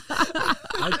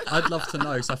 I'd love to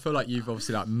know, because I feel like you've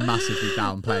obviously massively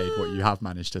downplayed what you have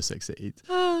managed to succeed,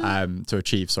 to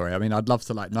achieve. Sorry. I mean, I'd love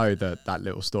to know that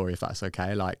little story, if that's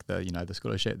okay. Like the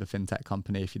scholarship, the fintech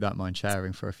company, if you don't mind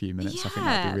sharing for a few minutes. I think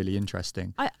that'd be really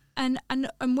interesting. And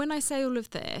when I say all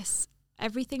of this,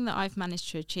 everything that I've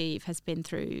managed to achieve has been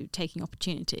through taking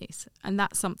opportunities, and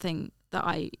that's something that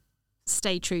I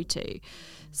stay true to.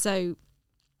 So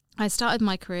I started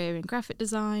my career in graphic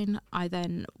design. I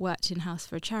then worked in-house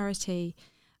for a charity.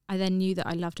 I then knew that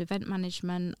I loved event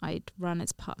management. I'd run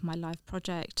as part of my live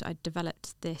project. I'd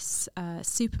developed this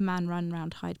Superman run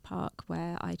around Hyde Park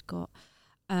where I'd got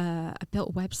I built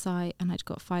a website, and I'd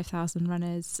got 5,000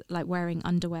 runners wearing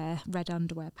red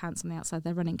underwear, pants on the outside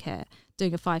their running kit,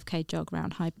 doing a 5k jog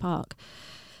around Hyde Park.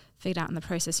 Figured out in the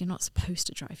process you're not supposed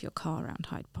to drive your car around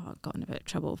Hyde Park. Got in a bit of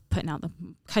trouble putting out the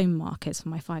cone markers for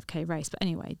my 5k race. But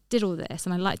anyway, did all this,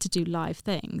 and I like to do live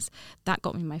things. That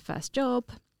got me my first job.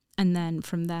 And then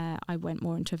from there, I went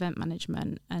more into event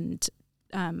management. And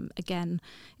again,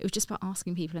 it was just about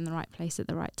asking people in the right place at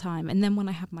the right time. And then when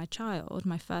I had my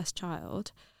first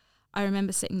child, I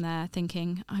remember sitting there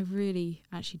thinking, I really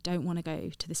actually don't want to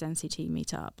go to this NCT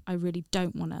meetup. I really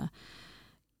don't want to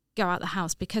go out the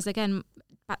house, because again,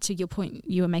 back to your point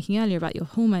you were making earlier about your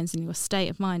hormones and your state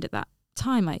of mind at that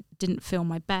time, I didn't feel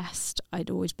my best. I'd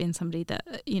always been somebody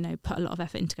that, you know, put a lot of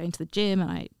effort into going to the gym,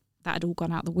 and that had all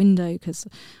gone out the window because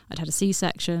I'd had a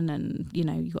C-section, and, you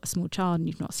know, you've got a small child and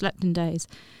you've not slept in days.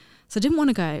 So I didn't want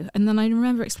to go. And then I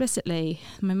remember explicitly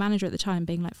my manager at the time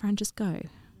being like, Fran, just go.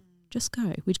 Just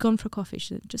go. We'd gone for a coffee.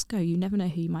 She said, just go. You never know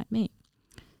who you might meet.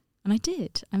 And I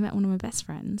did. I met one of my best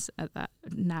friends at that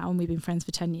now, and we've been friends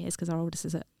for 10 years because our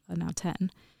oldest are now 10.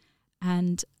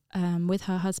 And with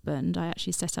her husband, I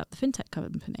actually set up the fintech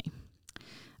company.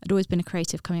 I'd always been a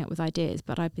creative coming up with ideas,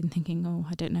 but I've been thinking,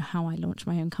 I don't know how I launch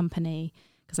my own company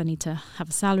because I need to have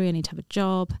a salary, I need to have a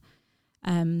job.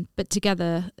 But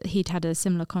together, he'd had a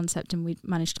similar concept, and we'd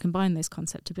managed to combine this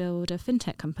concept to build a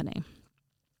fintech company.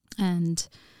 And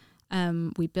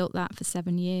we built that for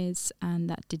 7 years, and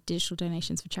that did digital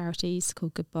donations for charities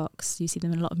called Good Box. You see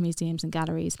them in a lot of museums and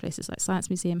galleries. Places like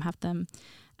Science Museum have them.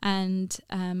 And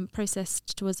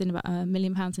processed towards in about £1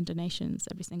 million in donations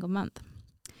every single month.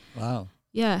 Wow.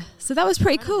 Yeah, so that was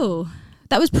pretty cool.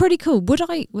 That was pretty cool. Would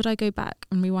I go back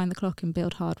and rewind the clock and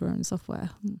build hardware and software?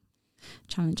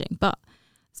 Challenging, but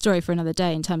story for another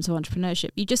day in terms of entrepreneurship.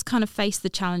 You just kind of face the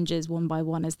challenges one by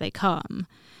one as they come.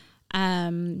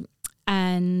 And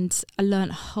I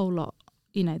learned a whole lot.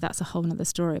 You know, that's a whole nother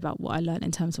story about what I learned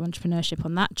in terms of entrepreneurship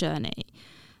on that journey.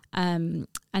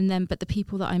 But the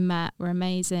people that I met were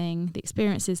amazing. The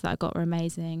experiences that I got were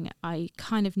amazing. I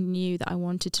kind of knew that I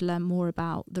wanted to learn more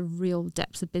about the real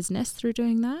depths of business through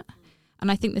doing that. And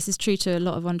I think this is true to a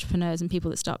lot of entrepreneurs and people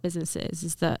that start businesses,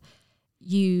 is that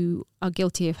you are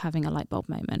guilty of having a light bulb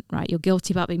moment, right? You're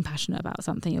guilty about being passionate about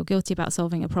something. You're guilty about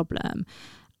solving a problem.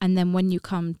 And then when you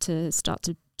come to start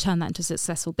to turn that into a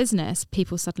successful business,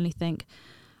 people suddenly think,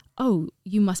 oh,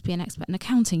 you must be an expert in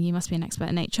accounting, you must be an expert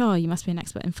in HR, you must be an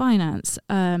expert in finance,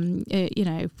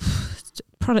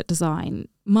 product design,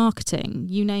 marketing,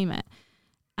 you name it.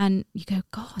 And you go,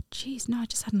 God, geez, no, I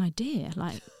just had an idea.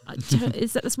 Like,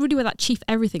 that's really where that chief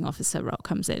everything officer role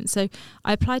comes in. So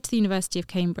I applied to the University of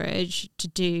Cambridge to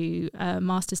do a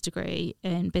master's degree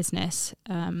in business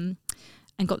and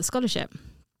got the scholarship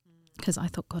because I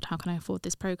thought, God, how can I afford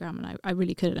this program? And I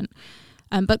really couldn't.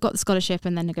 But got the scholarship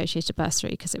and then negotiated a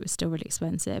bursary because it was still really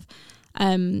expensive.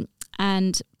 And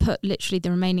put literally the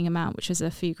remaining amount, which was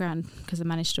a few grand, because I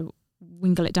managed to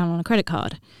wingle it down on a credit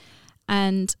card.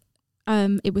 And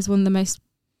it was one of the most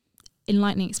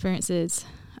enlightening experiences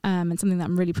and something that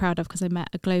I'm really proud of because I met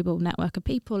a global network of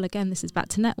people. Again, this is back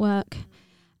to network.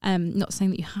 Not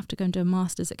saying that you have to go and do a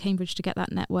master's at Cambridge to get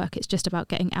that network. It's just about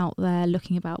getting out there,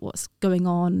 looking about what's going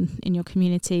on in your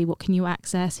community, what can you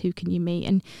access, who can you meet.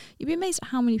 And you'd be amazed at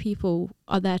how many people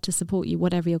are there to support you,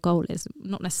 whatever your goal is.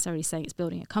 Not necessarily saying it's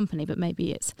building a company, but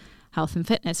maybe it's health and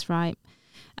fitness, right?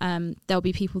 There'll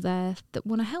be people there that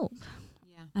want to help.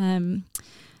 Yeah.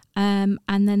 And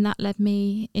then that led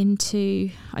me into,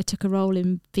 I took a role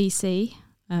in VC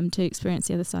to experience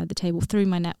the other side of the table through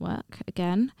my network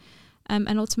again.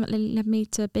 And ultimately led me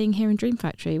to being here in Dream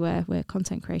Factory, where we're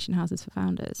content creation houses for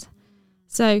founders.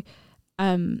 So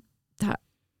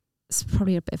that's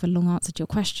probably a bit of a long answer to your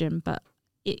question, but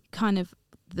it kind of,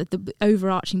 the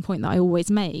overarching point that I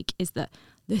always make is that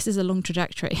this is a long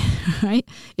trajectory, right?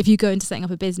 If you go into setting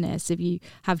up a business, if you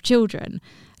have children,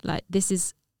 like this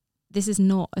is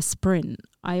not a sprint.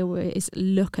 I always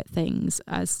look at things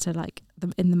as to like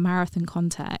in the marathon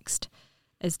context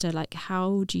as to like,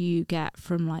 how do you get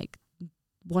from like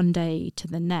one day to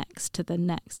the next, to the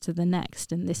next, to the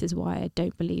next. And this is why I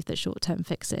don't believe that short-term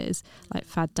fixes like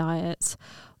fad diets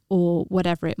or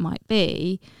whatever it might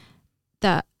be,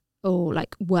 that, or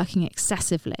like working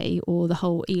excessively, or the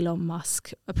whole Elon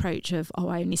Musk approach of, oh,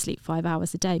 I only sleep 5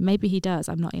 hours a day. Maybe he does.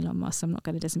 I'm not Elon Musk. I'm not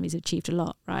going to diss him. He's achieved a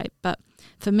lot, right? But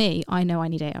for me, I know I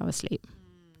need 8 hours sleep.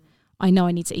 I know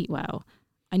I need to eat well.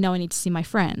 I know I need to see my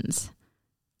friends.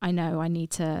 I know I need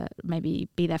to maybe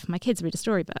be there for my kids, read a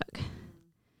storybook.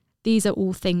 These are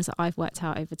all things that I've worked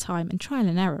out over time and trial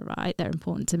and error, right? They're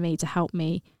important to me to help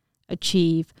me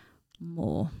achieve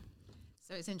more.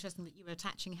 So it's interesting that you were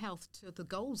attaching health to the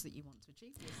goals that you want to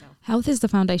achieve for yourself. Health is the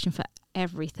foundation for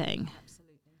everything.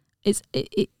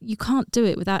 Absolutely. You can't do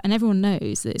it without, and everyone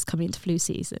knows that it's coming into flu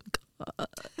season.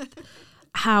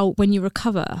 How when you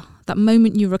recover, that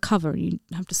moment you recover, you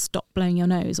have to stop blowing your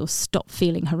nose or stop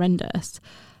feeling horrendous.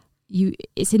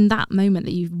 it's in that moment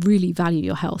that you really value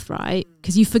your health, right?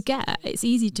 Because you forget. It's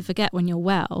easy to forget when you're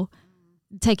well,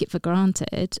 take it for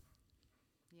granted,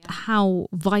 how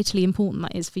vitally important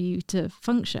that is for you to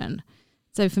function.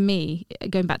 So for me,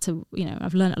 going back to,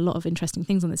 I've learned a lot of interesting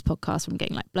things on this podcast, from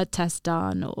getting like blood tests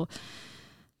done or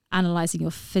analysing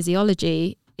your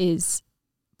physiology, is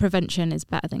prevention is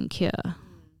better than cure.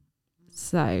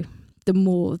 So the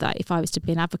more that, if I was to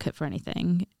be an advocate for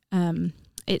anything,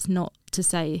 it's not to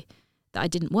say that I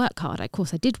didn't work hard. Of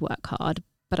course I did work hard,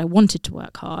 but I wanted to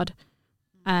work hard.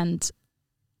 And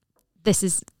this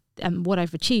is what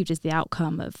I've achieved is the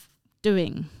outcome of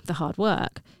doing the hard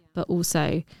work, but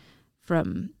also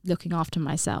from looking after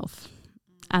myself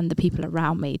and the people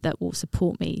around me that will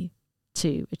support me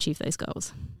to achieve those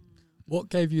goals. What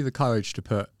gave you the courage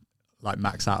to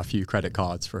max out a few credit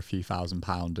cards for a few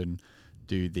 £1,000 and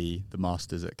do the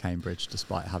masters at Cambridge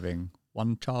despite having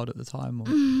one child at the time? Or?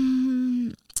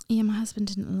 Yeah, my husband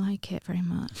didn't like it very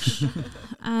much.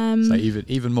 So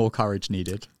even more courage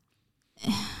needed.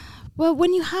 Well,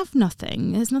 when you have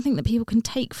nothing, there's nothing that people can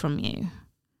take from you.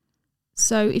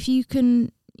 So if you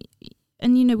can,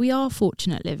 and we are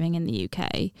fortunate living in the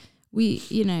UK. We,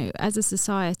 as a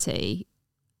society,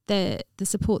 the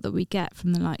support that we get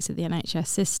from the likes of the NHS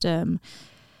system,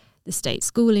 the state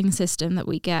schooling system that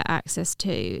we get access to,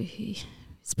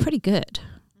 it's pretty good,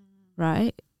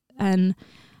 right? And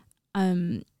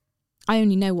I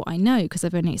only know what I know because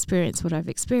I've only experienced what I've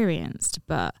experienced.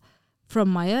 But from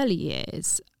my early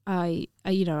years, I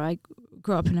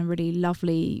grew up in a really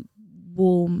lovely,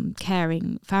 warm,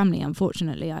 caring family.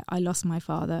 Unfortunately, I lost my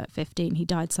father at 15. He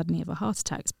died suddenly of a heart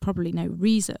attack. It's probably no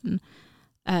reason.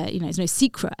 There's no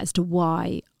secret as to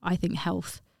why I think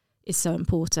health is so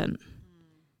important.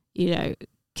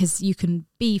 Because you can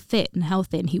be fit and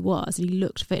healthy, and he was. And he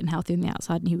looked fit and healthy on the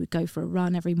outside, and he would go for a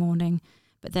run every morning.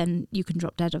 But then you can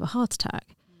drop dead of a heart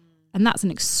attack. And that's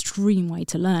an extreme way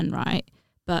to learn, right?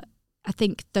 But I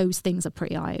think those things are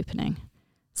pretty eye-opening,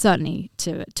 certainly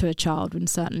to a child, and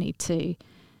certainly to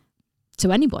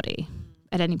anybody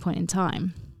at any point in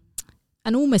time.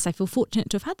 And almost I feel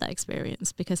fortunate to have had that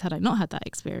experience, because had I not had that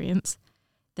experience,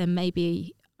 then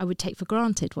maybe I would take for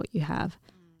granted what you have.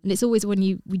 And it's always when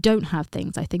we don't have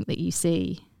things, I think that you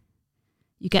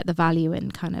get the value in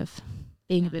kind of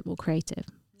being a bit more creative.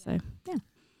 So, yeah.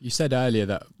 You said earlier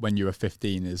that when you were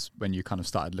 15 is when you kind of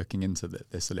started looking into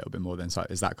this a little bit more then. So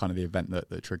is that kind of the event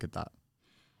that triggered that?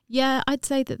 Yeah, I'd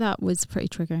say that was pretty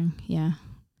triggering. Yeah.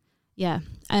 Yeah.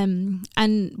 And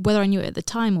whether I knew it at the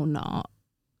time or not,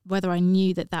 whether I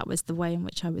knew that was the way in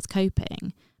which I was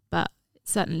coping, but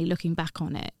certainly looking back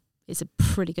on it, it's a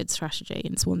pretty good strategy,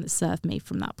 and it's one that served me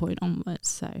from that point onwards.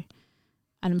 So,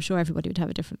 and I'm sure everybody would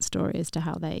have a different story as to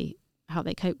how they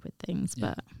cope with things,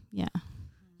 but yeah.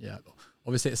 Yeah.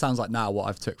 Obviously, it sounds like now what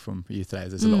I've took from you today is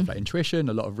there's a lot of intuition,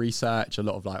 a lot of research, a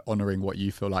lot of honouring what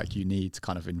you feel like you need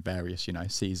kind of in various,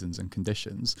 seasons and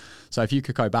conditions. So if you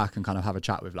could go back and kind of have a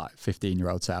chat with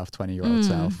 15-year-old self, 20-year-old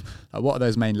self, what are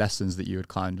those main lessons that you would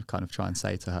kind of try and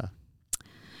say to her?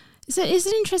 So it's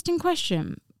an interesting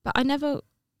question, but I never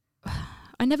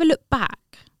look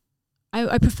back.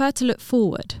 I prefer to look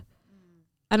forward.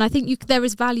 And I think there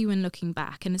is value in looking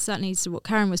back, and certainly to what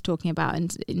Karen was talking about,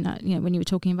 and when you were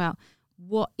talking about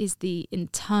what is the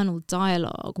internal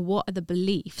dialogue, what are the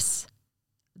beliefs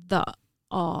that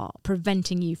are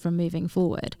preventing you from moving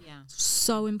forward? Yeah.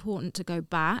 So important to go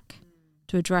back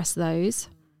to address those,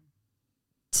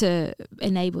 to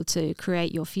enable to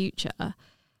create your future.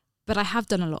 But I have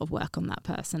done a lot of work on that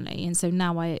personally, and so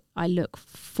now I look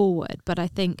forward. But I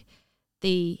think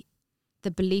the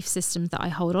belief systems that I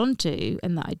hold on to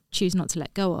and that I choose not to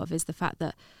let go of is the fact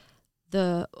that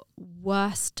the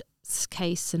worst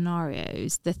case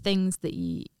scenarios, the things that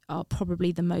are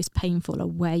probably the most painful, are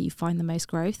where you find the most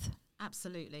growth.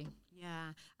 Absolutely.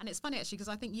 Yeah. And it's funny actually, because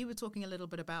I think you were talking a little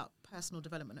bit about personal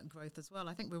development and growth as well.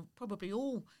 I think we're probably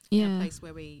all in a place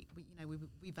where we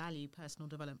value personal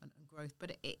development and growth,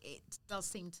 but it does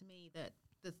seem to me that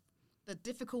the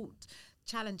difficult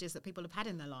challenges that people have had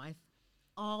in their life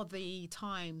are the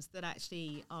times that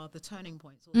actually are the turning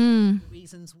points, or the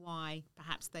reasons why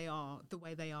perhaps they are the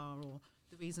way they are, or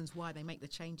the reasons why they make the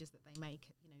changes that they make,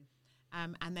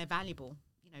 and they're valuable.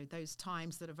 Those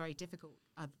times that are very difficult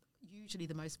are usually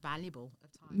the most valuable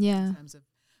of times in terms of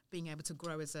being able to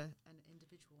grow as an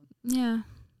individual.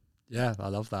 Yeah, I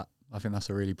love that. I think that's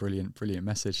a really brilliant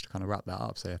message to kind of wrap that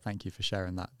up. So thank you for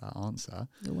sharing that answer.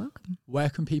 You're welcome. Where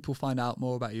can people find out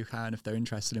more about you, Karen, if they're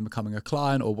interested in becoming a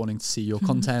client or wanting to see your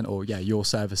content or your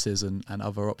services and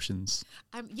other options?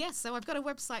 Yes, so I've got a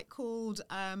website called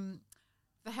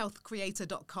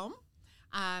thehealthcreator.com.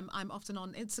 I'm often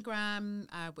on Instagram,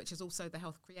 which is also The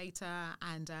Health Creator.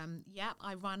 And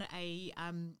I run a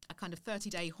kind of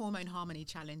 30-day hormone harmony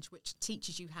challenge, which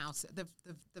teaches you how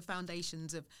the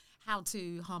foundations of how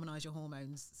to harmonise your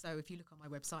hormones. So if you look on my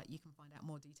website, you can find out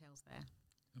more details there.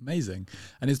 Amazing.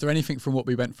 And is there anything from what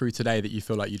we went through today that you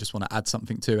feel like you just want to add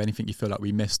something to, anything you feel like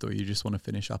we missed or you just want to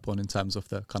finish up on in terms of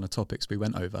the kind of topics we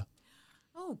went over?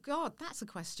 Oh, God, that's a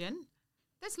question.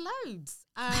 There's loads.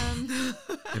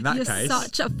 In that You're case,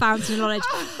 such a fountain of knowledge.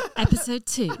 Episode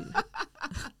 2.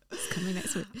 It's coming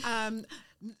next week.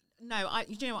 No,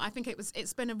 I think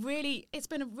it's been a really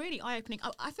eye-opening.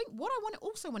 I think what I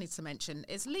also wanted to mention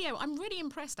is, Leo, I'm really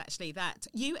impressed actually that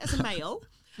you as a male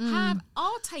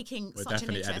are taking we're such an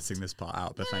definitely interest. editing this part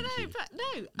out, but thank you.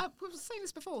 We were saying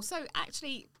this before. So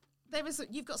actually,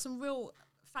 you've got some real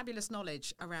fabulous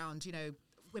knowledge around,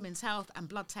 women's health and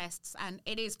blood tests, and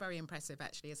it is very impressive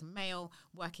actually as a male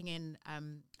working in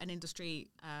an industry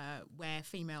where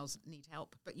females need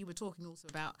help. But you were talking also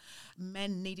about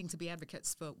men needing to be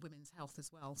advocates for women's health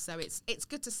as well. So it's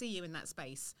good to see you in that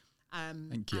space.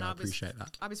 Thank you. I appreciate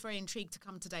that. I was very intrigued to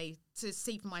come today to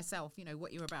see for myself,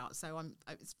 what you're about. So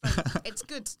it's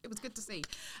good. It was good to see.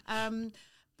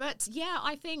 But yeah,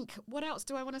 I think, what else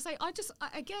do I want to say? I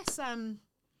guess.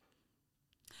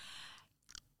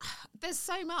 There's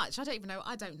so much. I don't know.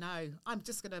 I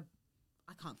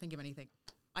can't think of anything.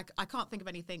 I can't think of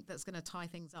anything that's going to tie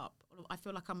things up. I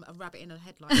feel like I'm a rabbit in a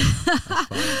headlight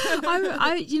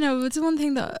now. It's one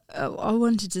thing that I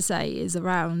wanted to say is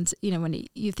around, when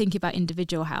you think about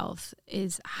individual health,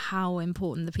 is how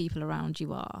important the people around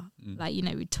you are. Like,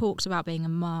 we talked about being a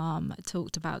mum, I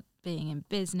talked about being in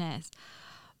business,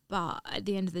 but at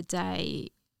the end of the day,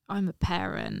 I'm a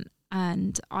parent.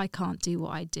 And I can't do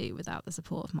what I do without the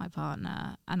support of my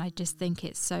partner. And I just think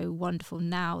it's so wonderful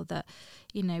now that,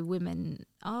 women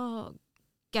are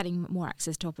getting more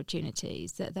access to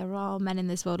opportunities, that there are men in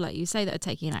this world, like you say, that are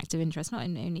taking an active interest, not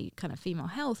in only kind of female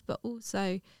health, but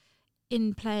also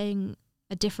in playing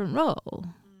a different role.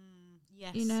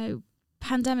 Yes.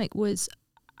 Pandemic was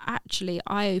actually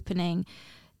eye-opening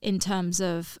in terms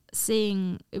of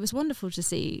seeing, it was wonderful to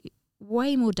see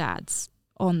way more dads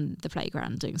on the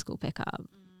playground doing school pickup,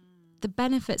 the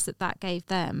benefits that gave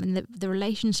them and the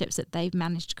relationships that they've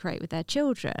managed to create with their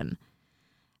children.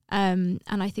 And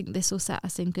I think this will set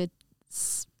us in good,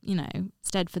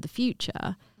 stead for the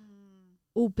future,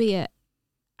 albeit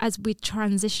as we're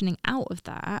transitioning out of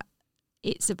that,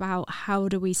 it's about how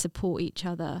do we support each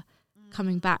other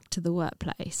coming back to the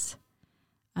workplace.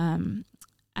 And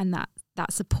that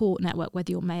support network,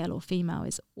 whether you're male or female,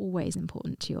 is always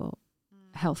important to your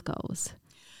health goals.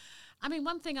 I mean,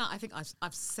 one thing I think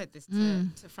I've said this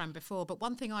to Fran before, but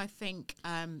one thing I think,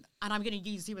 and I'm going to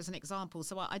use you as an example,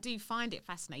 so I do find it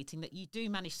fascinating that you do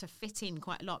manage to fit in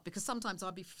quite a lot, because sometimes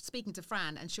I'll be speaking to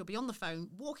Fran and she'll be on the phone,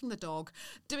 walking the dog,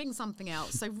 doing something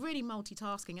else, so really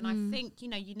multitasking. And I think, you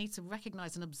need to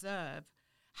recognise and observe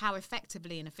how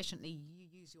effectively and efficiently you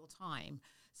use your time.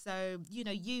 So,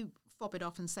 you fob it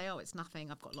off and say, oh, it's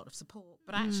nothing, I've got a lot of support.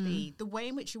 But actually, the way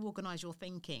in which you organise your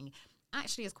thinking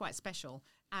actually is quite special.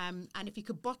 And if you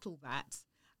could bottle that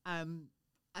and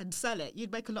sell it,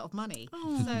 you'd make a lot of money.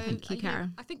 Oh, so thank you,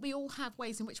 Karen. I think we all have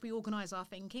ways in which we organise our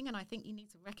thinking, and I think you need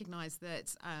to recognise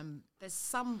that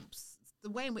the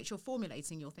way in which you're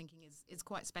formulating your thinking is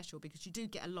quite special, because you do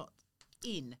get a lot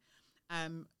in.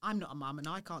 I'm not a mum, and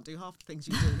I can't do half the things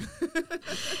you do.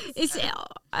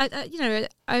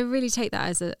 I really take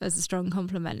that as a strong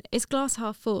compliment. It's glass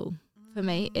half full for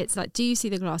me. It's like, do you see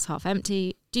the glass half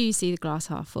empty? Do you see the glass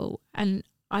half full? And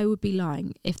I would be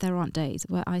lying if there aren't days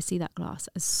where I see that glass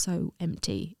as so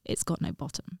empty, it's got no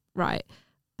bottom, right?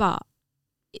 But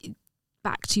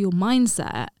back to your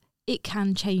mindset, it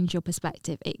can change your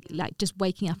perspective. Like just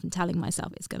waking up and telling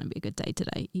myself it's going to be a good day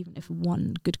today, even if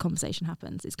one good conversation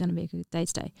happens, it's going to be a good day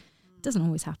today. It doesn't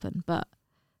always happen, but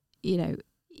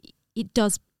it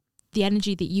does. The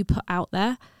energy that you put out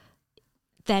there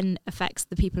then affects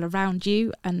the people around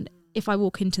you. And if I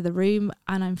walk into the room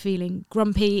and I'm feeling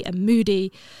grumpy and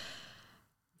moody,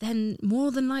 then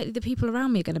more than likely the people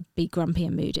around me are going to be grumpy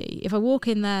and moody. If I walk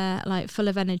in there like full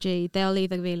of energy, they'll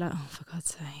either be like, oh, for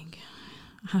God's sake,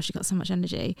 how's she got so much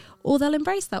energy? Or they'll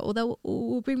embrace that, or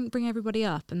they'll bring everybody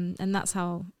up. And that's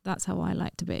how I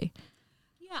like to be.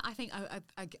 Yeah, I think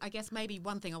I guess maybe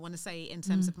one thing I want to say in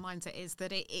terms of mindset is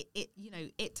that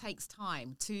it takes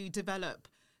time to develop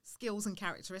skills and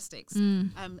characteristics,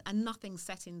 and nothing's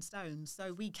set in stone.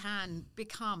 So we can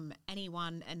become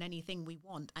anyone and anything we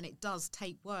want, and it does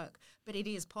take work, but it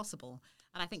is possible.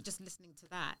 And I think just listening to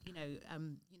that,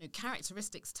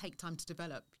 characteristics take time to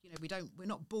develop. We're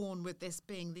not born with this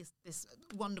being this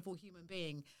wonderful human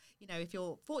being. If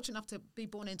you're fortunate enough to be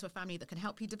born into a family that can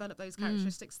help you develop those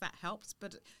characteristics, that helps.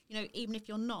 But, even if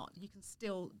you're not, you can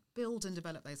still build and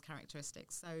develop those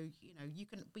characteristics. So,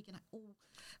 we can all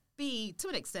be, to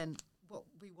an extent, what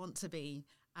we want to be,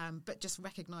 but just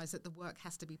recognise that the work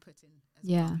has to be put in as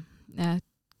well. Yeah.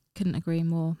 Couldn't agree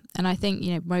more. And I think,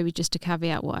 maybe just to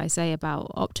caveat what I say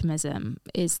about optimism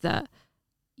is that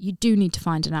you do need to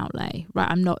find an outlay, right?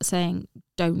 I'm not saying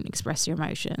don't express your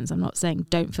emotions. I'm not saying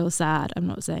don't feel sad. I'm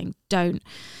not saying don't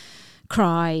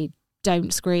cry,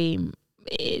 don't scream.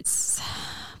 It's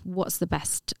what's the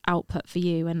best output for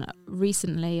you. And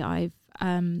recently I've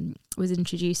was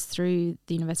introduced through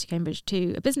the University of Cambridge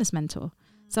to a business mentor,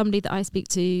 somebody that I speak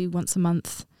to once a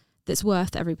month that's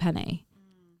worth every penny.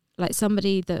 Like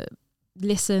somebody that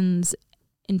listens,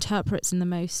 interprets in the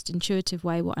most intuitive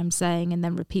way what I'm saying, and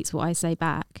then repeats what I say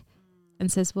back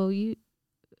and says, well, do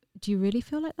you really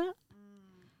feel like that?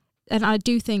 And I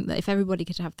do think that if everybody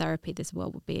could have therapy, this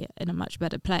world would be in a much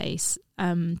better place.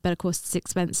 But of course, it's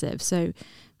expensive. So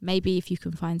maybe if you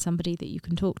can find somebody that you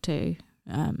can talk to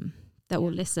that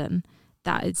will listen,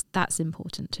 that's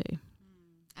important too.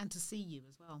 And to see you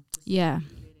as well. Yeah. You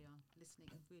really are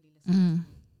listening.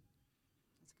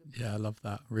 Yeah, I love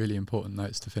that. Really important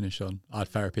notes to finish on. I had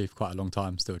therapy for quite a long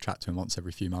time, still chat to him once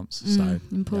every few months. So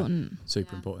important.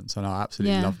 Super important. So no, I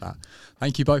absolutely love that.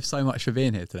 Thank you both so much for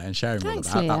being here today and sharing all of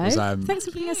that. Leo. That was, thanks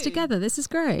for putting us together. This is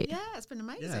great. Yeah, it's been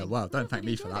amazing. Yeah, well, don't thank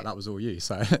me for that. That was all you.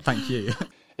 So thank you.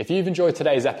 If you've enjoyed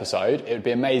today's episode, it would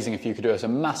be amazing if you could do us a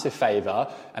massive favour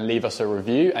and leave us a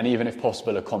review and even if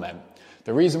possible a comment.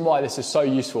 The reason why this is so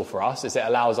useful for us is it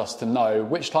allows us to know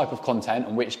which type of content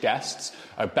and which guests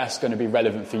are best going to be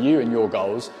relevant for you and your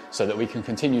goals so that we can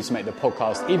continue to make the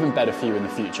podcast even better for you in the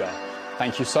future.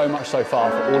 Thank you so much so far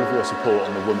for all of your support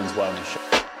on the Women's Wellness Show.